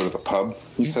need to go to the pub,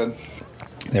 you said?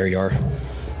 There you are.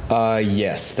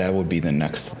 Yes, that would be the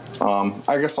next.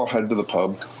 I guess I'll head to the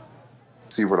pub,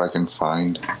 see what I can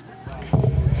find.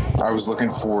 I was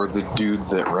looking for the dude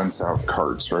that rents out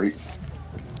carts, right?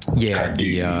 Yeah,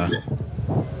 the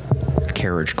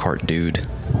carriage cart dude.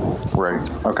 Right,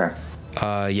 okay.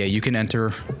 Yeah, you can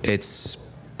enter. It's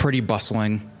pretty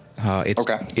bustling.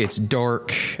 It's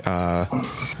dark,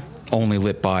 only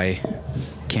lit by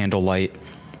candlelight.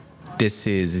 This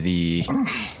is the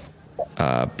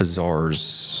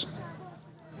Bazaar's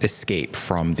escape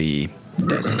from the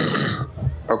desert.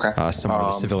 Okay. Somewhere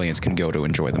the civilians can go to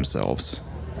enjoy themselves.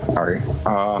 All right.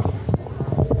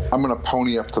 I'm going to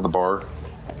pony up to the bar,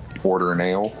 order an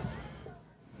ale,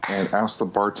 and ask the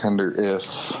bartender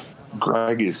if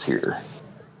Greg is here.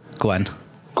 Glenn.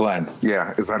 Glenn.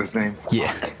 Yeah, is that his name?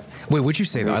 Yeah. Wait, what'd you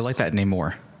say, though? I like that name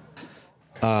more.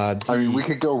 I mean, we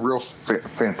could go real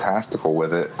fantastical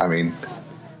with it. I mean,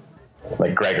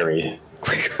 Like Gregory.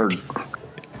 or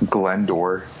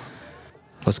Glendor.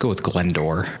 Let's go with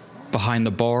Glendor. Behind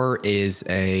the bar is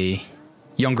a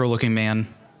younger-looking man,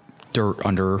 dirt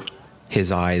under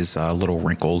his eyes, a little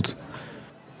wrinkled.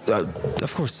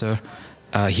 Of course, sir.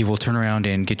 He will turn around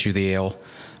and get you the ale.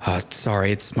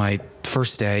 Sorry, it's my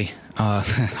first day,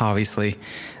 obviously.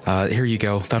 Here you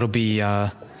go. That'll be,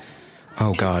 oh,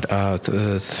 God,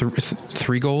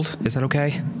 3 gold? Is that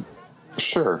okay?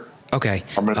 Sure. Okay.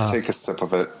 I'm going to take a sip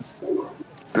of it.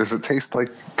 Does it taste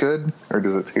like good or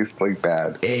does it taste like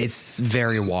bad? It's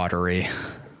very watery.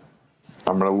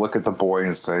 I'm going to look at the boy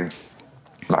and say,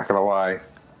 not going to lie,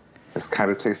 this kind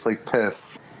of tastes like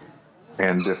piss.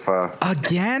 And if,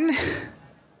 Again?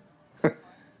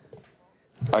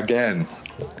 again,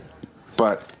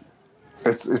 but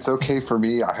it's okay for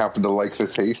me. I happen to like the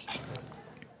taste.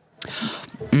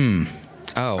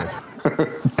 Oh.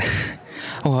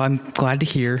 Well, I'm glad to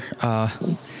hear.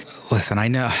 Listen, I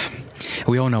know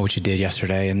we all know what you did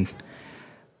yesterday, and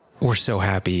we're so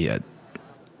happy.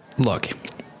 Look,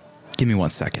 give me 1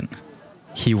 second.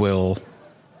 He will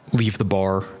leave the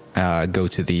bar, go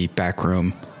to the back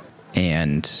room,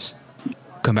 and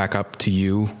come back up to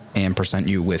you and present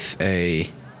you with a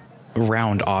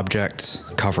round object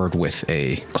covered with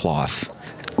a cloth.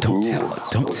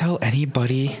 Don't tell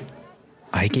anybody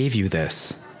I gave you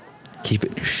this. Keep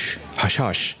it hush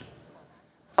hush.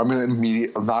 I'm going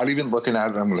to not even looking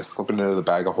at it, I'm going to slip it into the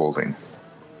bag of holding.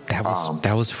 That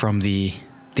was from the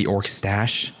orc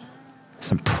stash.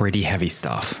 Some pretty heavy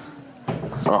stuff.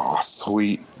 Oh,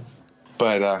 sweet.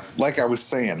 But like I was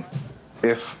saying,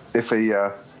 if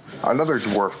another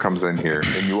dwarf comes in here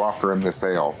and you offer him this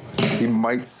ale, he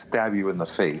might stab you in the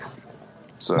face.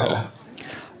 So,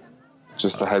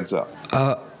 just a heads up.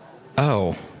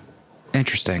 Oh,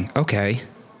 interesting. Okay.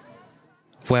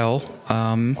 Well,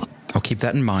 I'll keep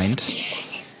that in mind.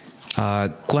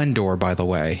 Glendor, by the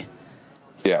way.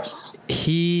 Yes.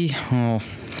 He's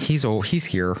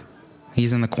here.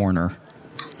 He's in the corner.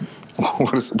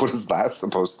 What is that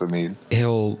supposed to mean?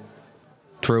 He'll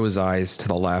throw his eyes to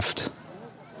the left,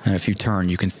 and if you turn,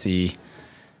 you can see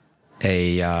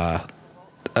a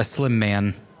slim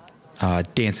man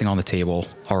dancing on the table,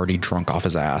 already drunk off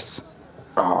his ass.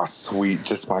 Oh, sweet.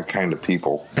 Just my kind of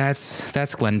people. That's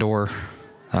Glendor.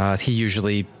 He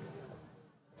usually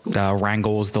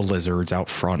wrangles the lizards out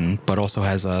front, but also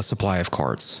has a supply of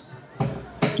carts.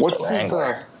 What's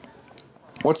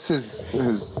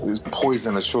his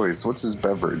poison of choice? What's his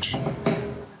beverage?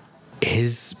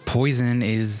 His poison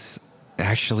is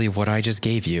actually what I just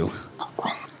gave you.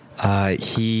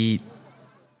 He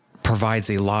provides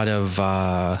a lot of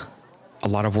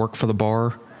work for the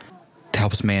bar to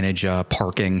help us manage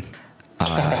parking.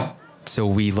 So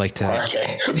we like to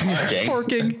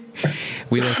parking.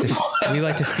 We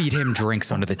like to feed him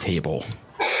drinks under the table.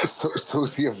 So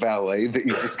is he a valet that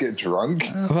you just get drunk?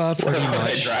 Pretty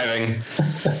much. Driving.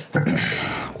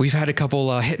 We've had a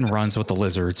couple hit and runs with the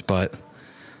lizards, but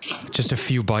just a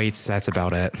few bites. That's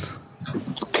about it.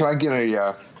 Can I get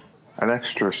an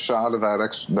extra shot of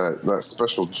that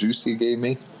special juice he gave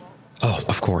me? Oh,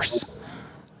 of course.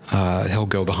 He'll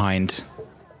go behind,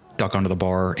 duck under the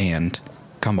bar, and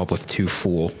come up with 2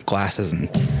 full glasses and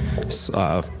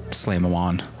slam them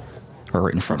on, or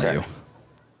right in front of you.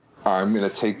 I'm going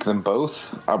to take them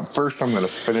both. First, I'm going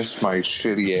to finish my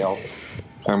shitty ale.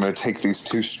 I'm going to take these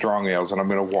 2 strong ales, and I'm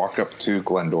going to walk up to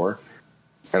Glendor,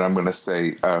 and I'm going to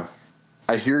say,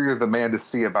 I hear you're the man to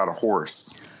see about a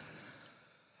horse.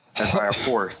 And by a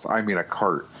horse, I mean a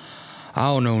cart. I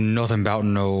don't know nothing about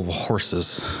no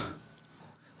horses.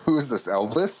 Who is this,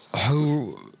 Elvis?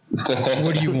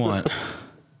 What do you want?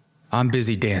 I'm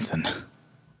busy dancing.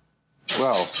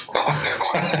 Well,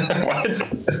 What?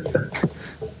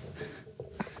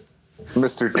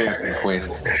 Mr. Dancing Queen.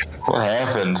 What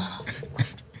happened?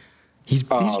 He's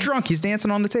drunk. He's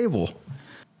dancing on the table.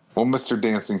 Well, Mr.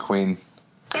 Dancing Queen,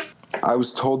 I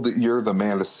was told that you're the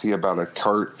man to see about a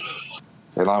cart,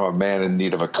 and I'm a man in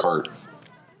need of a cart.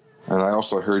 And I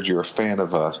also heard you're a fan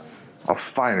of a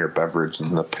finer beverage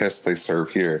than the piss they serve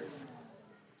here.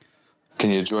 Can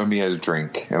you join me at a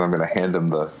drink? And I'm going to hand him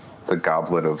the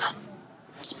goblet of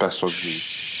special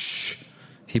juice.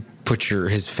 He puts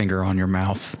his finger on your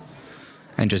mouth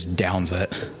and just downs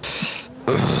it.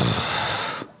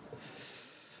 Ugh.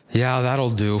 Yeah,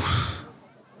 that'll do.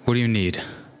 What do you need?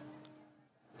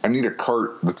 I need a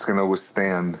cart that's going to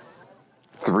withstand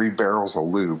 3 barrels of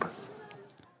lube.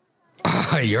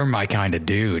 You're my kind of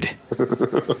dude.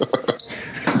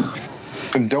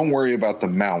 And don't worry about the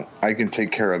mount. I can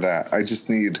take care of that. I just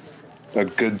need a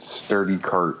good sturdy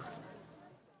cart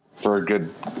for a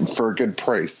good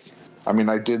price. I mean,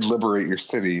 I did liberate your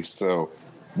city, so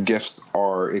gifts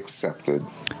are accepted.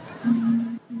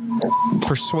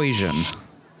 Persuasion.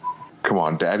 Come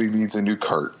on, Daddy needs a new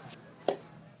cart.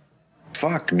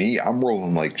 Fuck me, I'm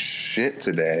rolling like shit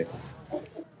today.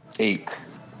 8.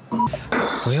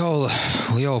 We all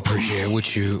appreciate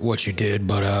what you did,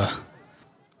 but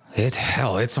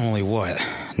it's only what,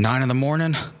 9 in the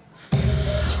morning?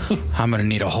 I'm gonna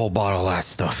need a whole bottle of that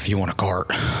stuff if you want a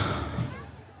cart.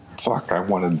 Fuck, I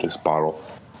wanted this bottle.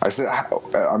 I said,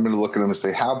 I'm gonna look at him and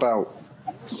say, how about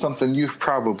something you've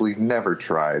probably never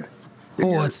tried?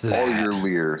 What's that? All your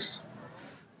leers.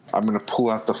 I'm gonna pull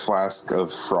out the flask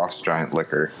of Frost Giant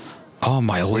liquor. Oh,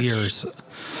 my leers.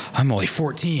 I'm only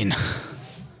 14.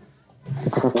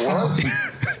 What?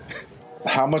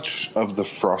 How much of the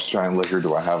Frost Giant liquor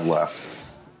do I have left?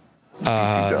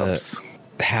 Dubs.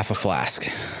 Half a flask.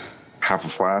 Half a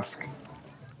flask.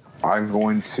 I'm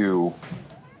going to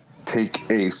take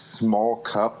a small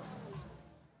cup.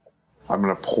 I'm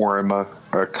going to pour him a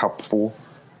cup full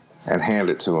and hand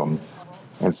it to him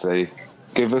and say,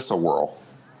 give this a whirl.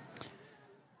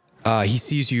 He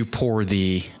sees you pour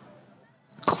the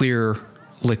clear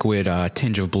liquid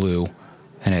tinge of blue,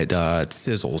 and it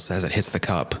sizzles as it hits the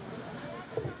cup.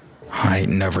 I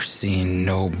ain't never seen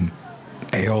no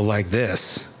ale like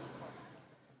this.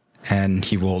 And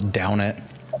he will down it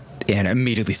and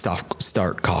immediately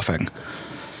start coughing.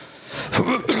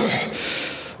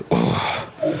 Oh,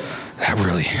 that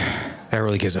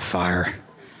really gives a fire.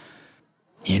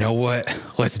 You know what?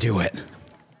 Let's do it.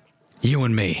 You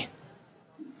and me.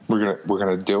 We're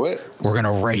gonna do it. We're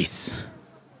gonna race.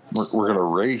 We're gonna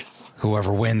race.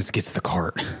 Whoever wins gets the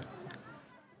cart.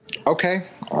 Okay,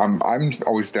 I'm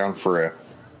always down for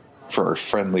a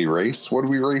friendly race. What are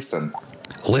we racing?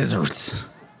 Lizards.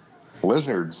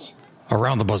 Lizards.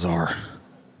 Around the bazaar.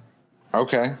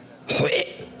 Okay.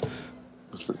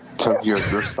 Is it Tokyo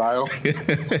Drift style?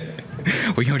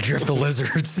 We're gonna drift the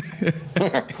lizards.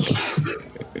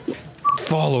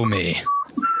 Follow me.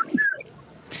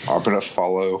 I'm gonna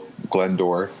follow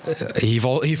Glendor. He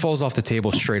falls off the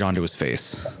table straight onto his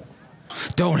face.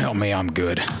 Don't help me, I'm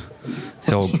good.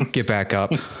 He'll get back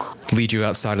up, lead you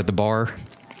outside of the bar,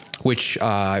 which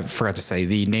I forgot to say,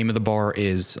 the name of the bar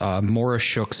is Mora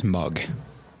Shook's Mug.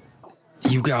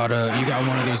 You got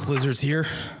one of those lizards here?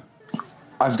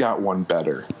 I've got one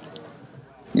better.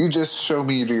 You just show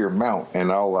me to your mount,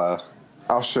 and I'll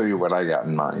show you what I got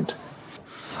in mind.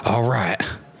 All right.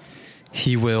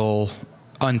 He will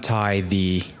untie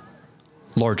the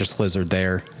largest lizard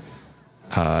there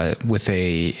with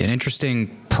an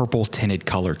interesting purple tinted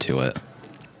color to it.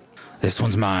 This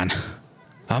one's mine.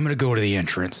 I'm gonna go to the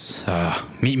entrance.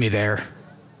 Meet me there.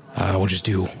 We'll just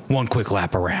do one quick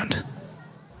lap around.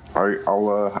 All right,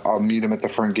 I'll meet him at the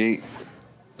front gate.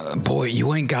 Boy,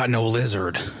 you ain't got no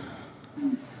lizard.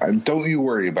 Don't you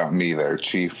worry about me there,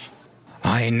 Chief.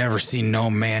 I ain't never seen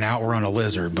no man outrun a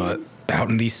lizard, but out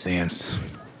in these sands.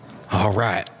 All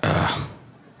right,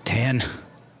 10,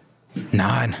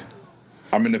 9.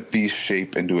 I'm gonna beast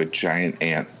shape into a giant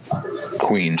ant.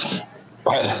 Queen.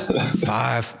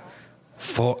 5,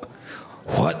 4.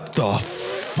 What the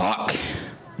fuck?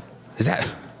 Is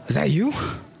that you?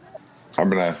 I'm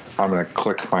gonna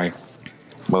click my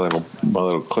little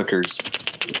clickers.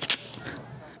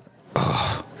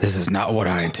 This is not what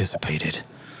I anticipated.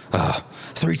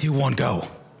 3, 2, 1, go.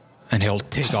 And he'll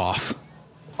take off.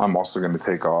 I'm also gonna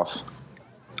take off.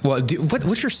 Well,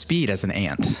 what's your speed as an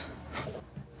ant?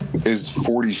 Is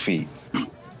 40 feet.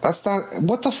 That's not.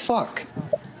 What the fuck?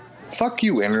 Fuck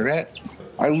you, internet.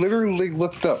 I literally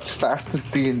looked up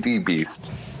fastest D&D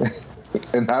beast,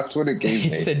 and that's what it gave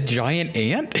me. It's a giant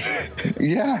ant?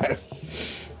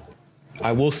 Yes.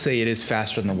 I will say it is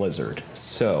faster than the lizard.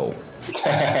 So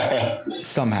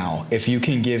somehow, if you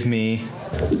can give me,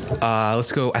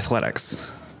 let's go athletics.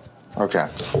 Okay.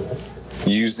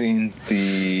 Using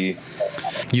the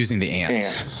ant.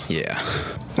 ants. Yeah.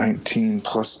 19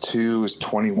 plus 2 is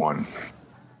 21.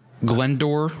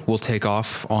 Glendor will take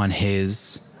off on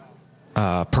his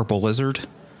purple lizard.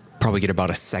 Probably get about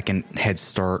a second head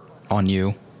start on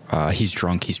you. He's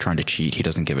drunk. He's trying to cheat. He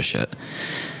doesn't give a shit.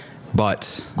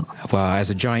 But as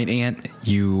a giant ant,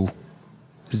 you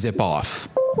zip off.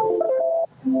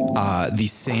 The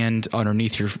sand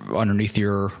underneath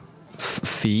your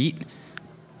feet,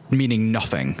 meaning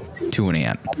nothing to an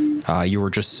ant. You were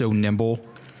just so nimble,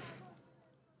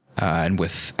 and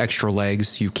with extra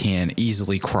legs, you can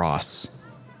easily cross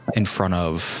in front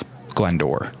of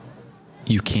Glendor.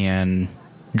 You can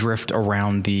drift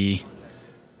around the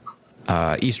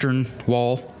eastern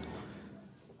wall,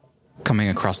 coming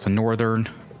across the northern,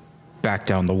 back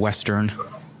down the western,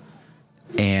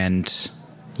 and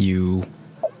you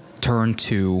turn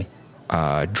to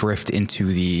drift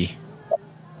into the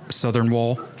southern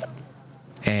wall,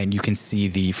 and you can see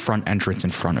the front entrance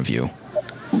in front of you.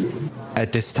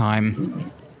 At this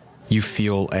time, you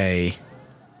feel a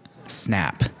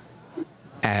snap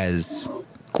as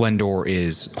Glendor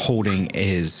is holding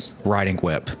his riding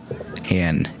whip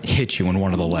and hits you in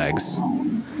one of the legs,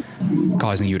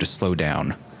 causing you to slow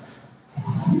down.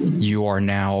 You are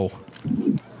now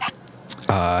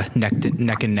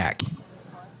neck and neck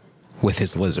with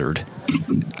his lizard.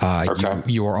 Okay.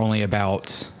 You are only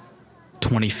about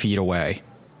 20 feet away.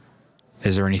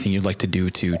 Is there anything you'd like to do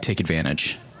to take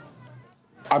advantage?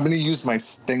 I'm going to use my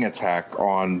sting attack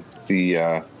on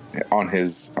the on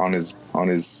his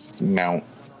mount.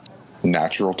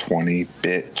 Natural 20,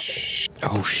 bitch.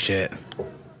 Oh shit.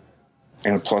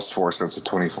 And a +4, so it's a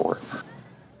 24.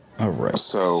 All right.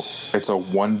 So it's a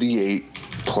 1d8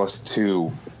 plus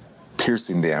 2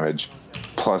 piercing damage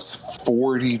plus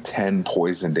 4d10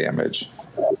 poison damage.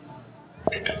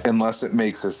 Unless it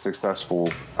makes a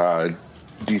successful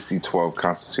DC 12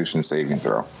 Constitution saving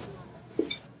throw.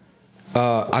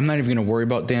 I'm not even going to worry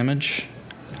about damage.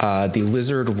 The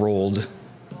lizard rolled,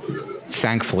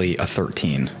 thankfully, a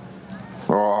 13.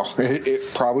 Oh,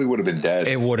 it probably would have been dead.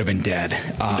 It would have been dead.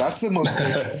 That's the most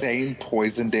insane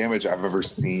poison damage I've ever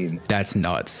seen. That's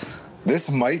nuts. This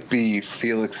might be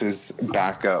Felix's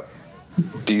backup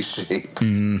B-shape. I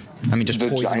mean, just The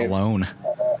poison giant- alone.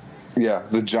 Yeah,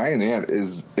 the giant ant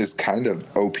is kind of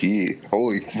OP.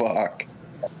 Holy fuck.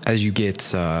 As you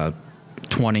get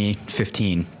 20,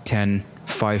 15, 10,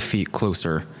 5 feet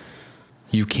closer,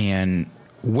 you can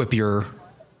whip your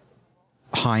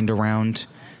hind around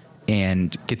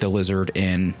and get the lizard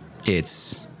in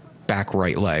its back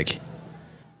right leg.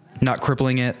 Not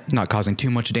crippling it, not causing too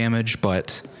much damage,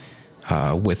 but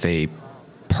with a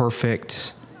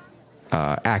perfect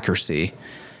accuracy,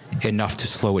 enough to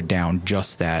slow it down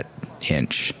just that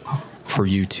inch for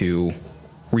you to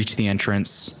reach the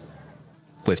entrance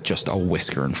with just a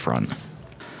whisker in front.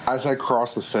 As I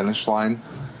cross the finish line,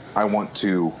 I want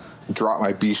to drop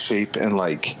my B shape and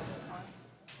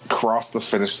cross the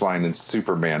finish line in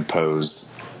Superman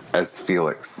pose as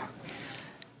Felix.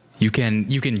 You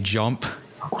can jump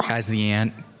as the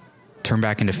ant, turn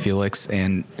back into Felix,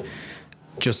 and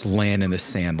just land in the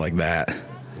sand like that.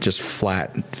 Just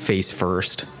flat face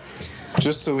first.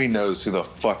 Just so he knows who the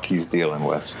fuck he's dealing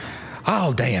with.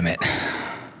 Oh, damn it.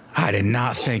 I did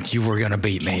not think you were going to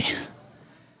beat me.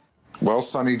 Well,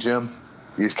 Sonny Jim,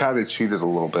 you kind of cheated a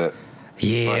little bit.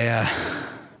 Yeah.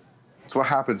 It's what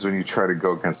happens when you try to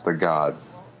go against the god.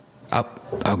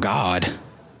 Oh, God.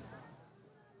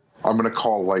 I'm going to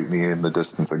call lightning in the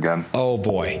distance again. Oh,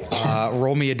 boy.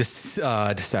 Roll me a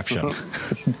deception.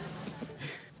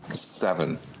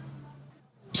 7.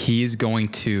 He's going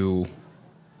to...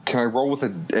 Can I roll with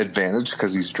an advantage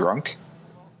because he's drunk?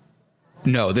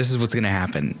 No, this is what's going to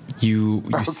happen. You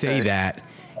say Okay. that,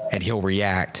 and he'll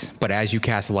react. But as you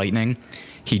cast lightning,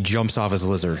 he jumps off his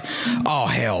lizard. Oh,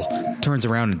 hell. Turns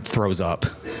around and throws up,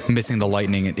 missing the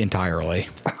lightning entirely.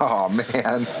 Oh,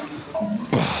 man.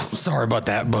 Sorry about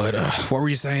that, but what were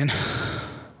you saying?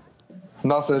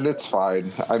 Nothing. It's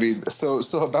fine. I mean, so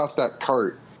about that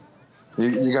cart.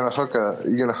 You gonna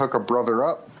hook a brother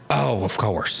up? Oh, of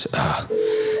course.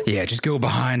 Yeah, just go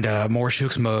behind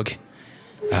Morshook's mug.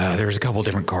 There's a couple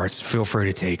different carts. Feel free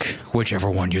to take whichever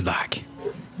one you'd like.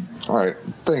 All right.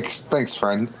 Thanks,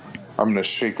 friend. I'm gonna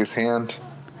shake his hand.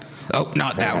 Oh,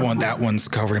 not that one. That one's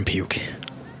covered in puke.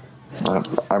 I'm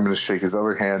gonna shake his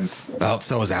other hand. Oh,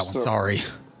 so is that one. Sorry.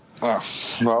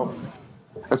 Well,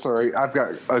 that's all right. I've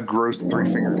got a gross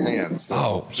 3-fingered hand. So.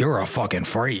 Oh, you're a fucking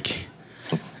freak.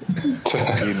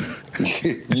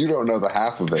 You don't know the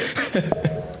half of it.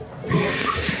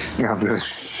 I'm gonna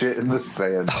shit in the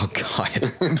sand Oh,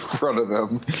 God. in front of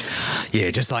them. Yeah,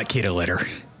 just like Kitty Litter.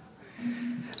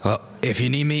 Well, if you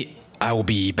need me, I will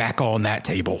be back on that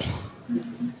table.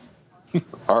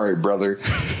 All right, brother.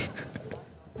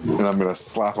 And I'm gonna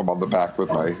slap him on the back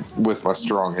with my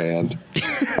strong hand.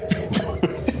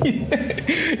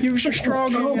 Use your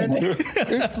strong hand.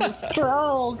 It's my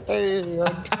strong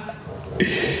hand.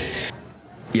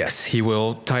 Yes, he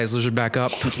will tie his lizard back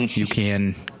up. You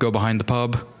can go behind the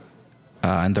pub.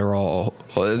 And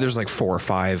there's like 4 or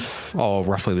 5, all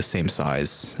roughly the same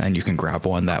size. And you can grab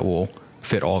one that will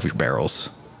fit all of your barrels.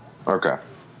 Okay.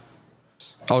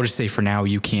 I'll just say for now,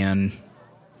 you can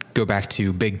go back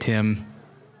to Big Tim.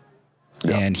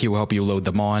 Yeah. And he will help you load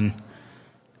them on.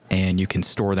 And you can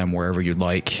store them wherever you'd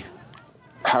like.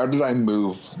 How did I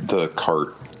move the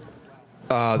cart?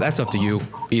 That's up to you.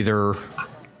 Either...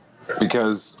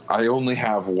 Because I only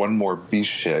have one more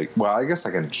beast shake. Well, I guess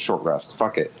I can short rest.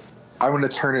 Fuck it. I'm going to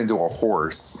turn into a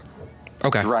horse.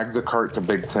 Okay. Drag the cart to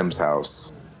Big Tim's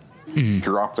house.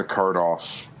 Drop the cart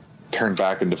off. Turn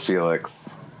back into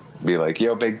Felix. Be like,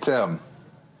 yo, Big Tim,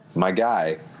 my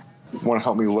guy, want to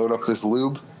help me load up this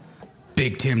lube?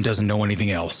 Big Tim doesn't know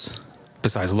anything else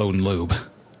besides loading lube.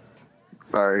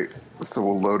 All right. So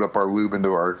we'll load up our lube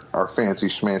into our fancy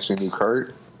schmancy new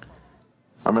cart.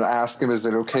 I'm going to ask him, is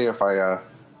it okay if I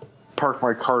park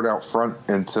my cart out front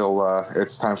until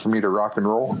it's time for me to rock and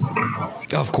roll?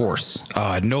 Of course.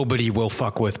 Nobody will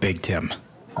fuck with Big Tim.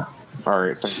 All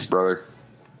right, thanks, brother.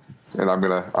 And I'm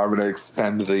gonna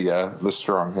extend the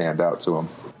strong hand out to him.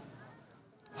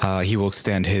 He will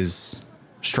extend his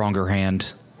stronger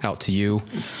hand out to you.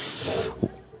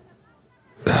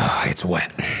 It's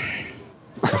wet.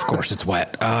 Of course it's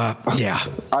wet. Yeah.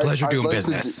 Pleasure doing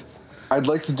business. I'd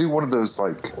like to do one of those,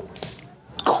 like,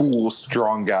 cool,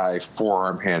 strong guy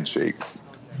forearm handshakes.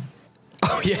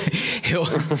 Oh, yeah.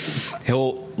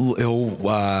 He'll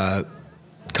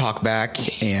cock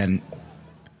back and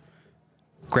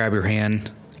grab your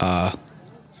hand.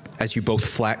 As you both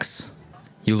flex,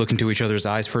 you look into each other's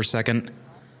eyes for a second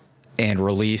and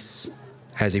release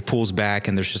as he pulls back,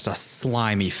 and there's just a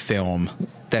slimy film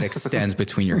that extends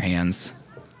between your hands.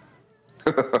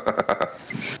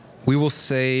 We will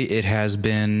say it has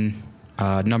been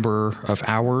a number of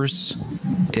hours.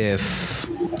 If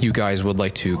you guys would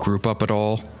like to group up at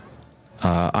all,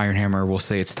 Ironhammer will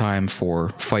say it's time for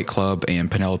Fight Club,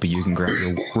 and Penelope, you can grab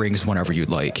your rings whenever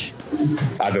you'd like.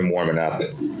 I've been warming up.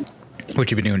 What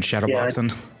you been doing,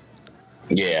 shadowboxing?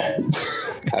 Yeah.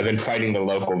 I've been fighting the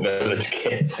local village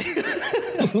kids.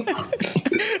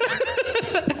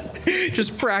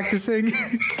 Just practicing.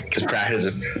 Just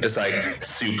like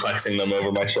suplexing them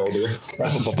over my shoulders.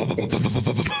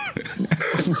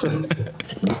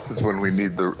 This is when we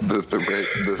need the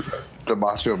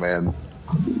Macho Man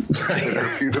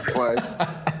interview to play.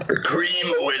 The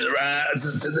cream always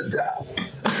rises to the top.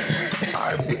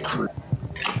 I'm the cream.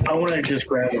 I want to just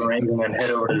grab the reins and then head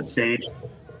over to the stage.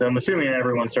 So I'm assuming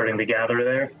everyone's starting to gather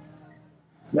there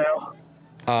now.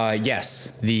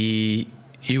 Yes.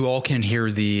 You all can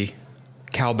hear the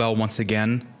cowbell once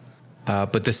again,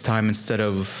 but this time instead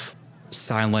of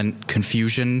silent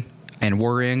confusion and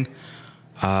worrying,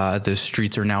 the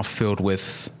streets are now filled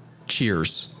with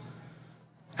cheers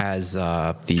as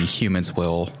the humans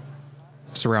will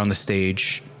surround the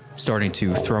stage, starting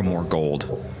to throw more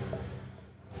gold.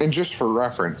 And just for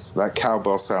reference, that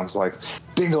cowbell sounds like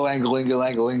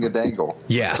dingle-angle-linga-langle-linga-dangle.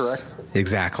 Yes. Correct?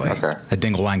 Exactly. Okay. A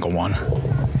dingle-angle one.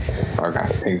 Okay.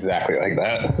 Exactly like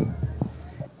that.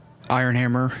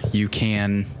 Ironhammer, you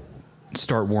can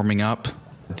start warming up.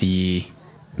 The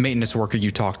maintenance worker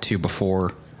you talked to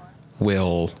before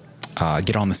will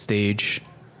get on the stage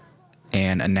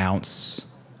and announce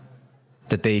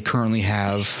that they currently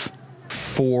have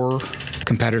 4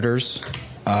 competitors.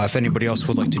 If anybody else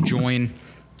would like to join,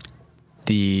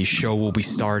 the show will be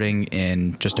starting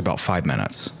in just about 5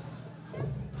 minutes.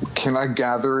 Can I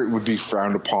gather it would be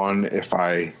frowned upon if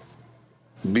I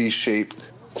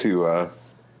V-shaped to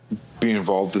be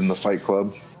involved in the Fight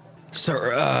Club?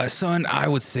 Sir, son, I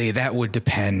would say that would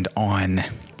depend on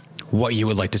what you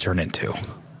would like to turn into.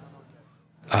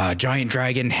 Giant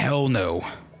dragon, hell no.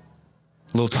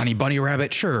 Little tiny bunny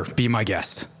rabbit, sure, be my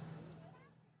guest.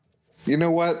 You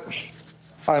know what?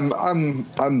 I'm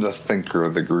the thinker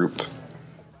of the group.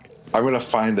 I'm gonna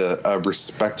find a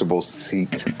respectable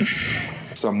seat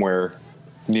somewhere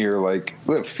near, like,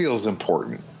 that feels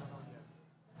important.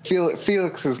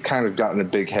 Felix has kind of gotten a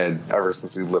big head ever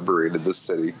since he liberated this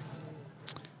city.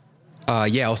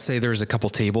 Yeah, I'll say there's a couple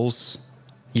tables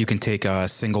You can take a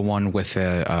single one with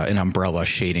an umbrella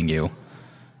shading you,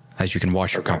 as you can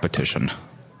watch your competition.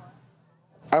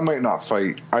 I might not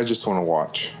fight. I just want to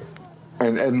watch.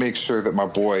 And make sure that my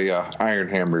boy Iron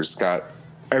Hammer's got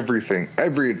everything,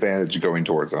 every advantage going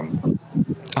towards him.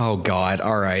 Oh, God.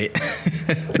 All right.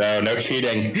 No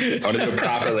cheating. I want to do it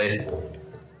properly.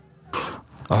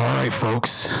 All right,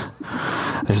 folks.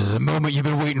 This is a moment you've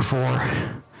been waiting for.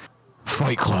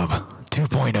 Fight Club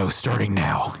 2.0 starting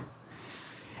now.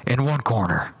 In one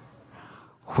corner,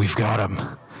 we've got him.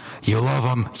 You love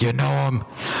him. You know him.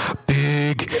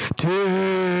 Big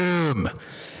Tim.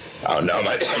 Oh no,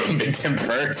 my fucking Big Tim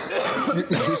first.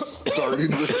 You started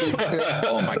with Big Tim.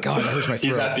 Oh, my God. That hurts my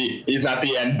throat. He's not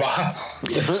the end boss.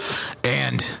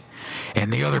 And in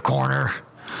the other corner,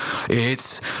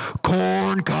 it's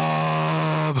Corn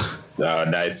Cob. Oh,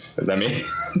 nice. Is that me?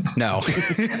 No.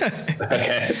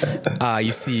 Okay.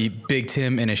 You see Big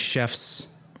Tim in his chef's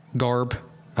garb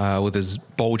with his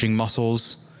bulging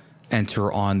muscles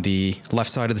enter on the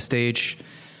left side of the stage.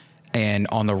 And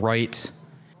on the right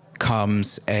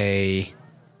comes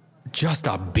just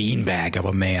a beanbag of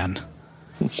a man.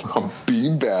 A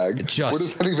beanbag? What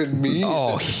does that even mean?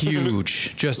 Oh,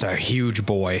 huge. Just a huge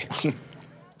boy.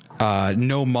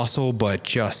 No muscle, but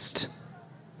just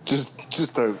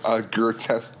a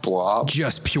grotesque blob.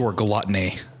 just pure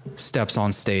gluttony. Steps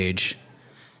on stage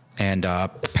and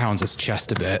pounds his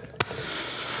chest a bit.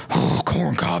 Oh,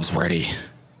 Corn Cob's ready.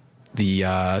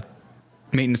 The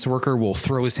maintenance worker will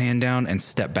throw his hand down and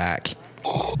step back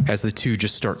as the two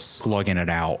just start slugging it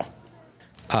out.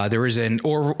 There is an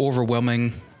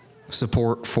overwhelming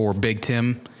support for Big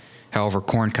Tim. However,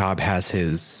 Corn Cob has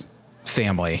his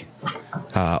family,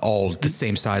 all the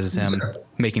same size as him,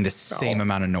 making the same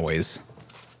amount of noise.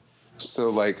 So,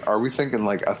 like, are we thinking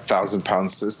like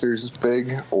 1,000-pound sisters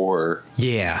big, or?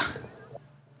 Yeah,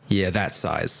 that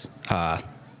size.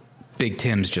 Big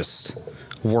Tim's just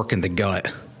working the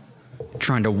gut,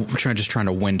 trying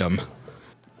to wind him.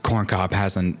 Corn Cob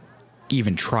hasn't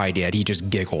even tried yet. He just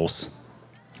giggles.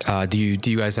 Do you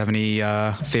guys have any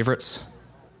favorites?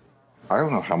 I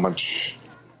don't know how much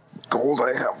gold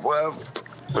I have left.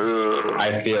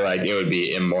 I feel like it would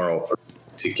be immoral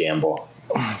to gamble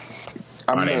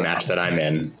on a match that I'm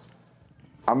in.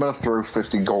 I'm gonna throw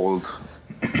 50 gold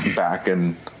back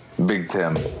in Big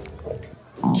Tim.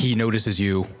 He notices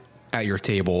you at your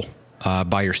table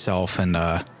by yourself and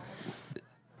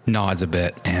nods a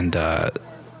bit and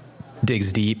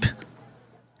digs deep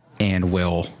and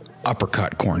will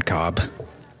uppercut Corn Cob,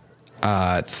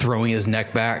 throwing his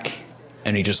neck back,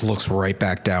 and he just looks right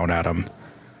back down at him,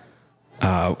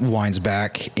 winds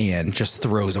back and just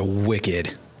throws a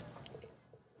wicked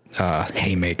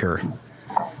haymaker,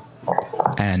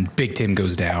 and Big Tim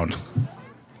goes down.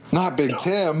 Not Big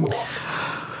Tim.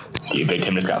 Dude, Big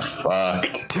Tim just got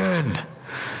fucked. 10,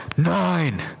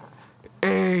 9,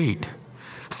 8,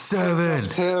 7,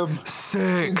 Tim.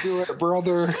 6, Do it,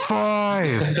 brother.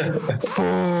 5,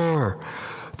 4,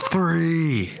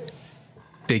 3.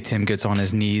 Big Tim gets on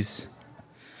his knees,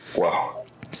 Whoa.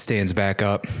 stands back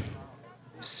up,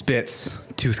 spits,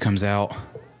 tooth comes out.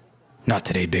 Not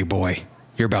today, big boy.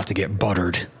 You're about to get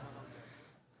buttered.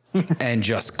 And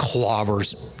just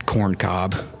clobbers Corn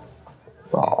Cob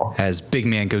Oh. as Big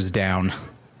Man goes down,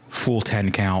 full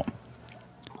 10 count.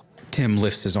 Tim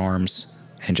lifts his arms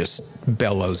and just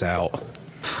bellows out.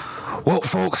 Well,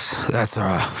 folks, that's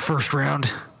our first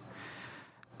round.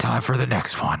 Time for the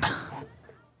next one.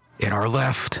 In our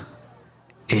left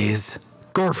is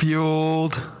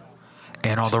Garfield,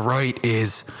 and on the right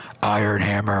is Iron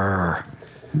Hammer.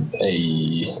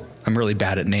 Hey. I'm really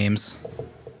bad at names.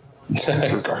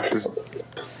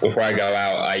 Before I go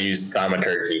out, I use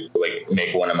thaumaturgy to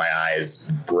make one of my eyes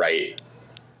bright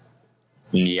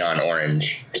neon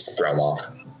orange. Just throw them off.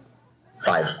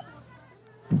 5.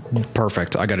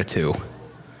 Perfect. I got a 2.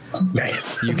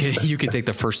 Nice. You can take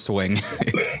the first swing.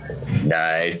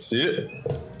 Nice.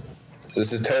 So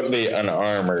this is totally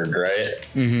unarmored, right?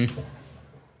 Mm-hmm.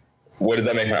 What does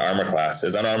that make my armor class?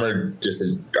 Is unarmored just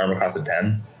an armor class of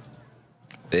 10?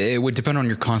 It would depend on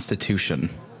your constitution.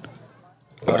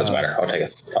 Oh, it doesn't matter.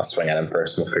 I'll swing at him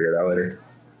first and we'll figure it out later.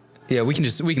 Yeah, we can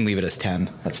leave it as 10.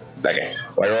 That's Okay.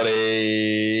 Well, I rolled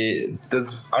a...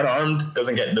 Does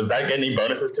that get any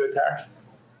bonuses to attack?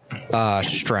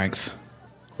 strength.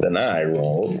 Then I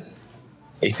rolled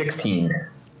a 16.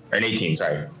 Or an 18,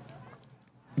 sorry.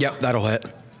 Yep, that'll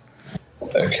hit.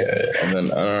 Okay, and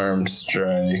then unarmed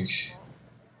strike.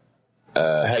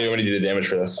 How do you want to do the damage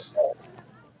for this?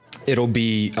 It'll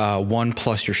be 1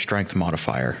 plus your strength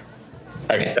modifier.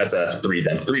 Okay, that's a 3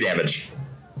 then. 3 damage.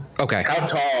 Okay. How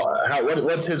tall?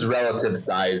 What's his relative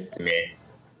size to me?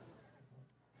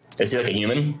 Is he like a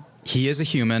human? He is a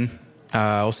human.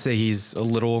 I'll say he's a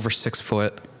little over 6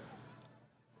 foot.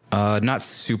 Not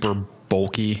super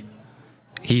bulky.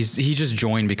 He just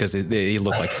joined because he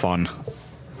looked like fun.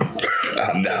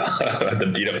 No,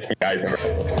 the beat up some guys ever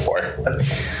before.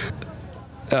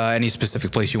 Any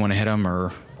specific place you want to hit him,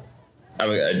 or? I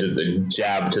mean, just a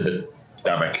jab to the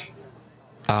stomach.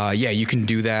 Yeah, you can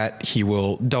do that. He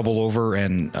will double over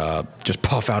and just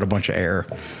puff out a bunch of air,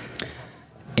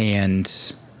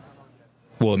 and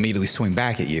will immediately swing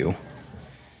back at you.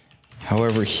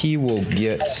 However, he will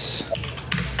get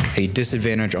a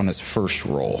disadvantage on his first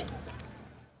roll.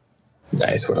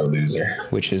 Nice, what a loser.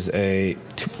 Which is a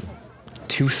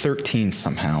 213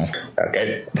 somehow.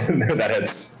 Okay, that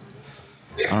hits.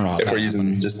 I don't know. If we're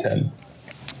using just 10.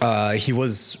 He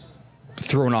was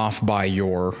thrown off by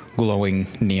your glowing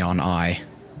neon eye,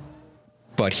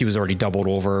 but he was already doubled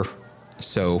over,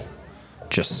 so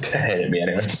just Hit me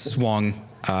anyway. swung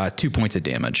 2 points of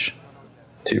damage.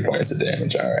 2 points of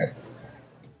damage, all right.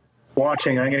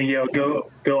 Watching, I'm going to yell,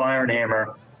 go Iron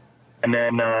Hammer. And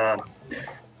then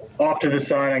off to the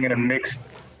side, I'm going to mix.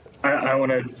 I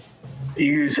want to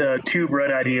use 2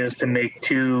 bread ideas to make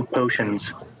 2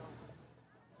 potions.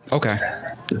 Okay.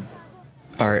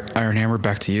 All right, Iron Hammer,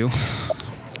 back to you.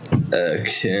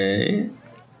 Okay.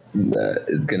 That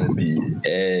is going to be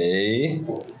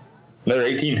another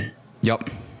 18. Yep.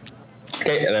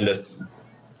 Okay, and then just,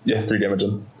 3 damage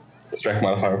in. Strike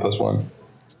modifier +1.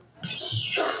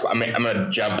 I'm going to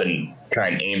jump and try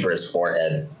and aim for his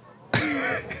forehead.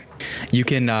 You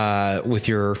can, with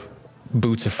your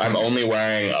boots of... I'm only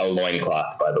wearing a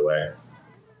loincloth, by the way.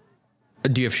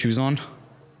 Do you have shoes on?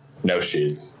 No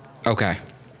shoes. Okay.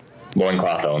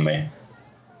 Loincloth only.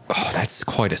 Oh, that's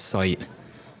quite a sight.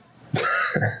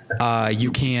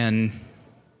 You can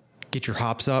get your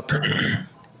hops up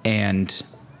and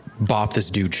bop this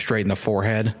dude straight in the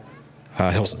forehead.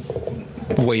 He'll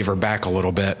waver back a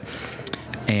little bit.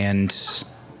 And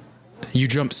you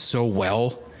jump so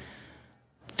well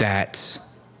that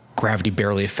gravity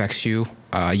barely affects you.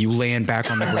 You land back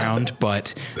on the ground,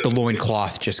 but the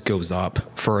loincloth just goes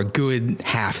up for a good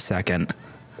half second.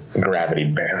 Gravity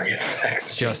barely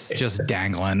affects. Just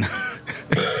dangling.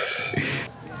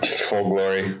 Full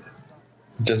glory.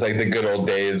 Just like the good old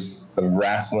days of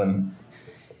wrestling.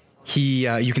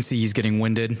 You can see he's getting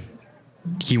winded.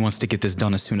 He wants to get this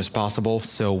done as soon as possible,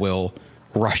 so will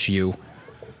rush you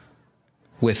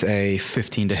with a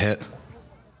 15 to hit.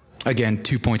 Again,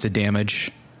 2 points of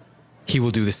damage. He will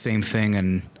do the same thing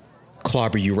and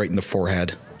clobber you right in the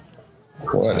forehead.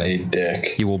 What a dick.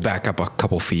 He will back up a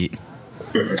couple feet.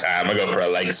 I'm going to go for a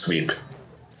leg sweep.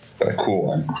 A cool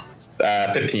one.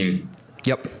 15.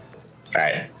 Yep. All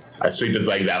right. I sweep his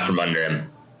legs out from under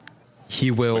him, He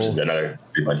which will is another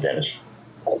 3 points damage.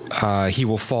 he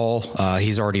will fall.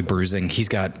 He's already bruising. He's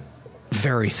got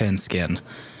very thin skin.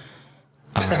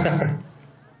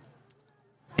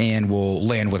 And will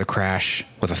land with a crash,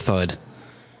 with a thud.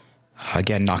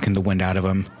 Again, knocking the wind out of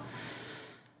him.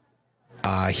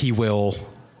 He will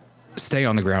stay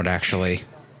on the ground, actually,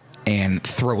 and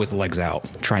throw his legs out,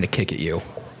 trying to kick at you.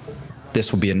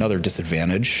 This will be another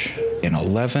disadvantage. In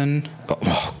 11.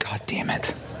 Oh, god damn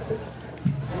it.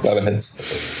 11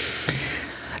 hits.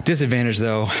 Disadvantage,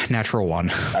 though, natural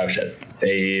 1. Oh, shit.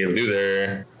 A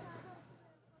loser.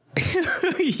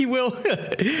 He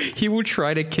will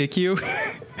try to kick you,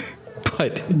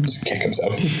 but Just kick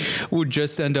himself. would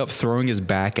just end up throwing his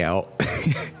back out.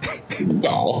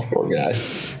 Oh, poor guy.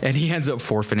 And he ends up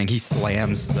forfeiting. He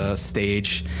slams the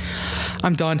stage.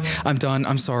 I'm done.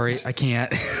 I'm sorry. I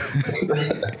can't.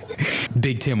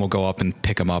 Big Tim will go up and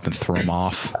pick him up and throw him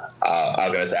off. I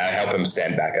was going to say, I help him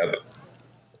stand back up.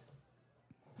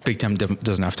 Big Tim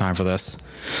doesn't have time for this.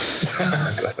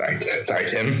 Sorry,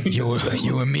 Tim.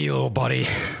 You and me, little buddy.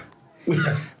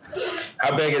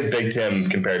 How big is Big Tim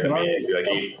compared to me? Is he like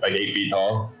 8 feet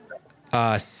tall?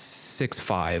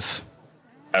 6'5".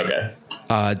 Okay.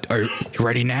 Are you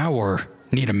ready now or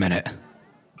need a minute?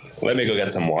 Let me go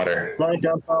get some water. Can I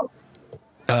dump out?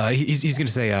 He's gonna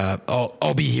say,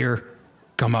 I'll be here.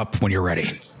 Come up when you're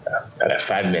ready. I have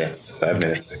 5 minutes. 5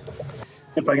 minutes.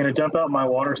 If I'm going to dump out my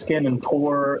water skin and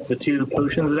pour the 2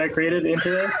 potions that I created into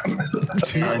there,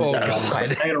 Oh god.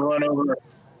 I'm going to run over.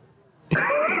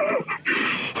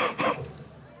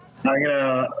 I'm going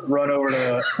to run over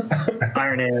to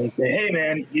Iron Hand and say, hey,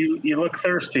 man, you look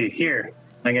thirsty. Here.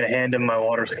 I'm going to hand him my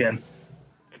water skin.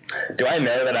 Do I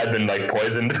know that I've been like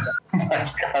poisoned by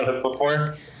Scarlet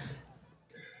before?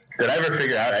 Did I ever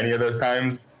figure out any of those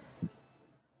times?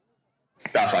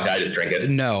 Oh fuck! I just drink it.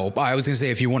 No, I was gonna say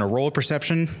if you want to roll a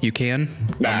perception, you can.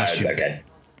 Nah, it's okay.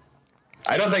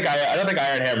 I don't think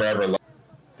Iron Hammer ever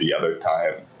the other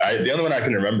time. The only one I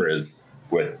can remember is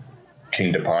with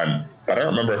King Dupont, but I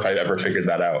don't remember if I ever figured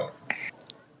that out.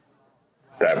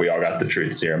 That we all got the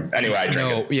truth serum. Anyway, I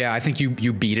drank it. Yeah, I think you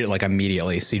beat it like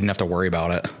immediately, so you didn't have to worry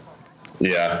about it.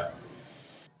 Yeah.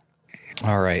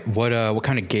 All right, what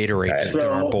kind of Gatorade did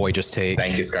our boy just take?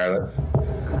 Thank you, Scarlett.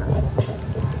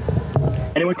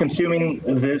 Anyone consuming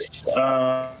this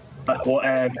will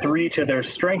add 3 to their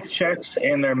strength checks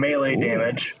and their melee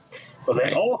damage. But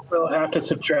they also have to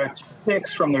subtract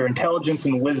 6 from their intelligence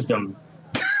and wisdom.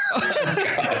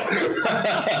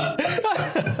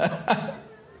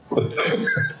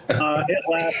 It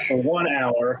lasts for 1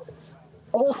 hour.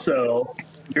 Also,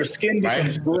 your skin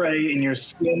becomes gray and your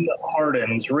skin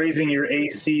hardens, raising your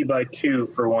AC by 2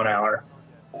 for 1 hour.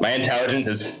 My intelligence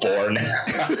is 4 now.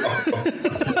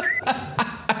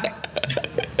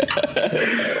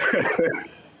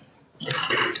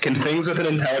 Can things with an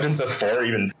intelligence of 4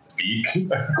 even speak?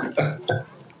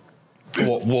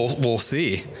 We'll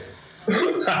see.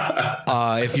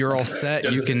 If you're all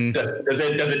set, you can. Does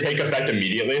it take effect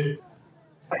immediately?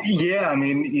 Yeah, I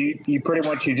mean, you pretty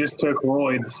much you just took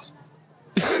roids.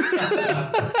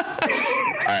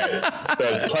 Alright, so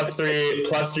it's plus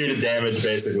 3 to damage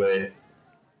basically,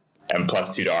 and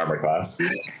plus 2 to armor class.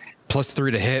 Plus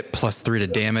 3 to hit, plus 3 to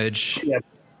damage, Yeah.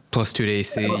 plus 2 to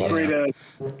AC. Plus 3 to,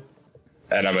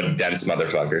 And I'm a dense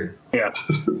motherfucker. yeah.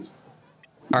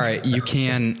 All right, you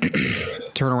can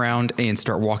turn around and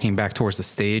start walking back towards the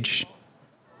stage.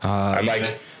 I'm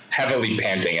like heavily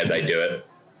panting as I do it.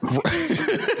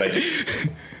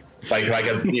 like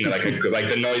as you know, like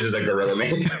the noise is a gorilla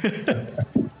made.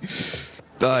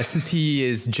 Since he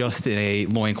is just in a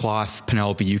loincloth,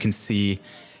 Penelope, you can see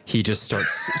he just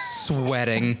starts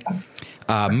sweating.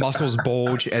 Muscles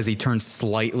bulge as he turns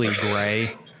slightly gray.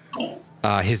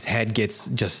 His head gets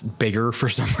just bigger for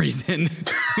some reason.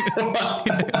 Can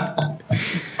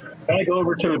I go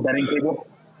over to the betting table?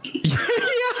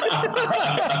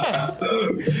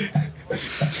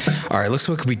 All right, looks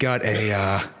like we got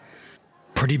a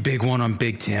pretty big one on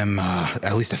Big Tim.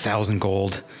 At least 1,000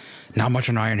 gold. Not much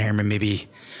on Iron Hammer, maybe.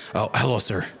 Oh, hello,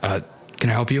 sir. Can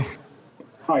I help you?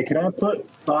 Hi, can I put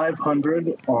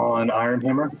 500 on Iron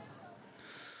Hammer?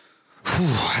 Whew,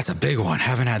 that's a big one.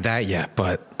 Haven't had that yet,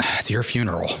 but it's your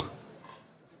funeral.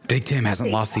 Big Tim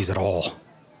hasn't lost these at all.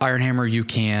 Iron Hammer, you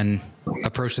can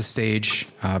approach the stage.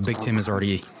 Big Tim is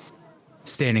already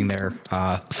standing there,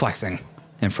 flexing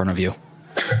in front of you.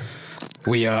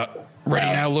 We ready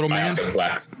now, little man? I also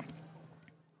flex.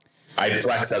 I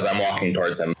flex as I'm walking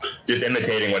towards him, just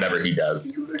imitating whatever he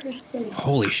does.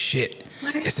 Holy shit.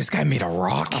 Is this guy made of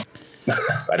rock?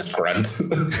 I just grunt.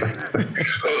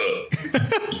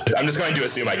 I'm just going to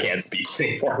assume I can't speak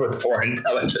anymore with 4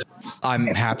 intelligence. I'm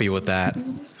happy with that.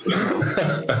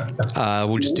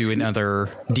 We'll just do another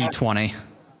D20.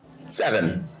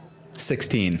 7.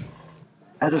 16.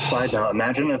 As a side note,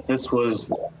 imagine if this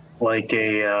was like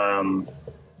a,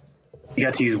 you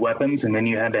got to use weapons and then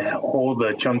you had to hold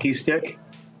the chunky stick.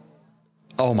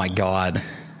 Oh my god.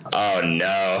 Oh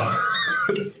no.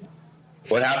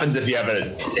 What happens if you have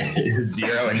a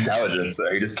 0 intelligence?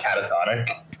 Are you just catatonic?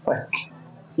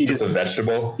 You Just a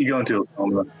vegetable? You go into a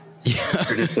coma.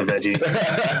 Yeah. Or just a veggie.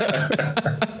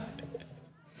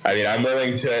 I mean, I'm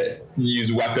willing to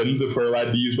use weapons if we're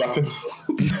allowed to use weapons.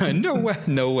 no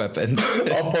weapons.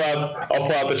 I'll pull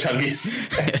out the chunkies.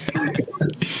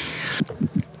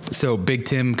 So Big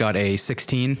Tim got a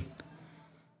 16.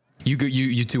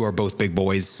 You two are both big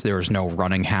boys. There was no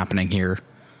running happening here.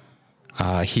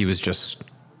 He was just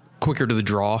quicker to the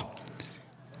draw,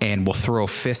 and will throw a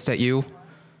fist at you,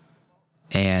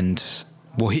 and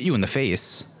will hit you in the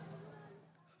face.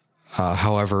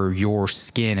 However, your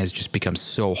skin has just become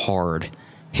so hard,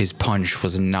 his punch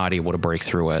was not able to break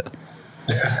through it.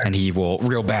 And he will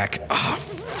reel back. Ah,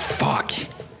 fuck.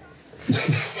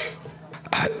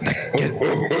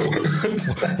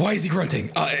 Why is he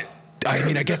grunting? I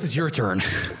mean, I guess it's your turn.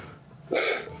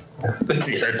 It's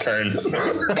your turn.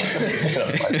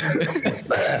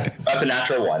 That's a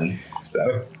natural 1.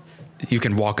 So You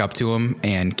can walk up to him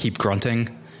and keep grunting,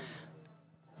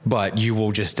 but you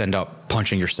will just end up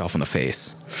punching yourself in the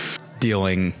face,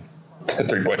 dealing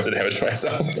 3 points of damage to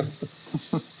myself.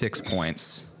 6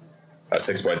 points.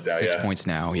 6 points now, 6 yeah. points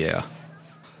now, yeah.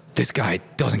 This guy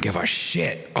doesn't give a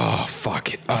shit. Oh, fuck.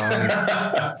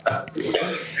 I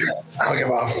don't give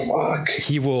a fuck.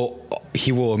 He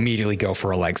will immediately go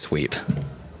for a leg sweep.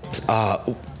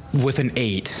 With an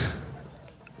 8,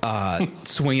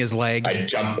 swing his leg. I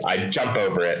jump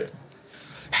over it.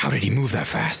 How did he move that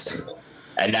fast?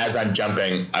 And as I'm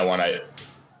jumping, I want to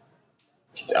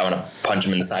punch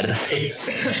him in the side of the face.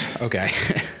 Okay.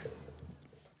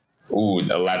 Ooh,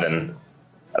 11.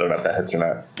 I don't know if that hits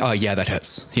or not. Yeah, that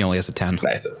hits. He only has a 10.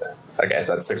 Nice. Okay,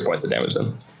 so that's 6 points of damage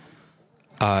then.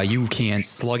 You can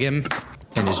slug him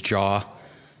in his jaw,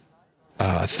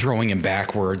 throwing him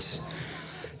backwards.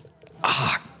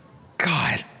 God.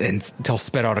 And he'll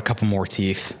spit out a couple more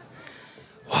teeth.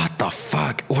 What the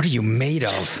fuck? What are you made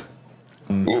of?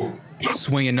 Ooh.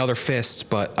 Swing another fist,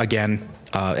 but again,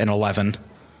 an 11.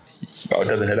 Oh, it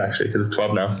doesn't hit actually, because it's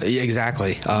 12 now. Yeah,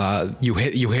 exactly. You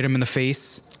hit him in the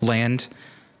face, land.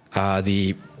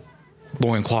 The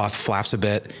loincloth flaps a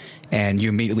bit, and you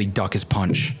immediately duck his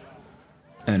punch.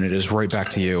 And it is right back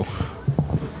to you.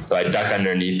 So I duck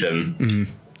underneath him,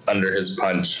 under his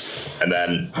punch, and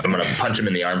then I'm going to punch him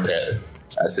in the armpit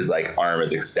as his like arm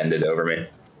is extended over me.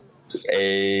 Just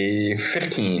a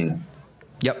 15.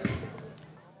 Yep.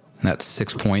 That's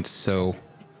 6 points, so...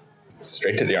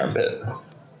 Straight to the armpit.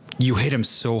 You hit him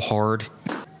so hard,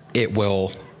 it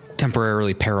will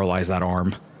temporarily paralyze that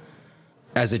arm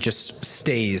as it just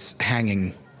stays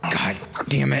hanging. God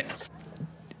damn it.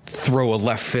 Throw a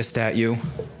left fist at you.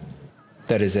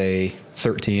 That is a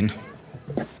 13.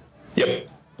 Yep.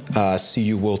 So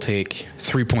you will take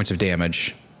 3 points of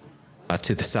damage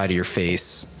to the side of your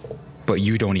face, but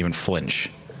you don't even flinch.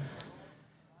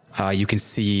 You can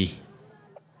see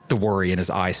the worry in his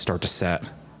eyes start to set.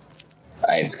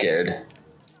 I ain't scared.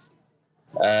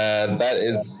 That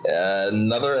is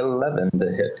another 11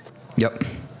 to hit. Yep.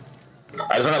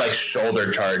 I just want to like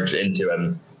shoulder charge into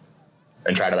him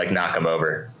and try to like knock him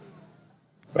over.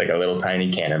 Like a little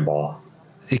tiny cannonball.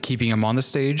 Keeping him on the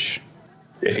stage?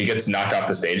 If he gets knocked off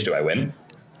the stage, do I win?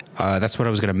 That's what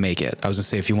I was going to make it. I was going to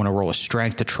say if you want to roll a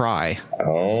strength to try.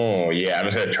 Oh, yeah. I'm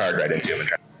just going to charge right into him and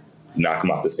try to knock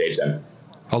him off the stage then.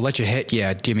 I'll let you hit.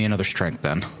 Yeah, give me another strength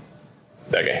then.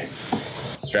 Okay.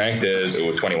 Strength is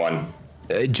 21.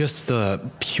 Just the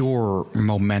pure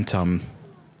momentum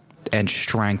and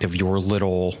strength of your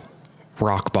little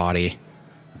rock body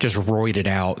just roided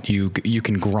out. You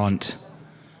can grunt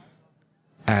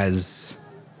as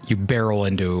you barrel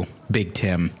into Big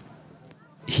Tim.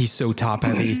 He's so top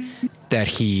heavy that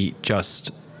he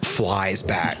just flies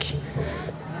back,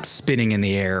 spinning in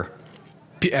the air.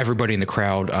 Everybody in the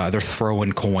crowd, they're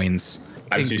throwing coins.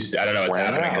 I don't know what's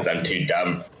happening because I'm too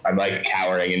dumb. I'm like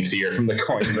cowering in fear from the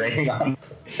coins raining on.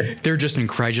 They're just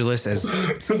incredulous as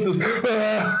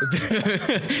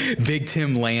Big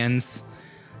Tim lands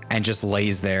and just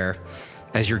lays there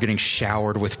as you're getting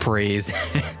showered with praise.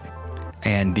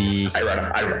 And I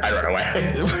run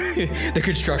away. The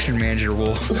construction manager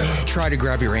will try to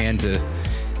grab your hand to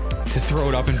throw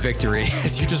it up in victory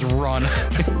as you just run.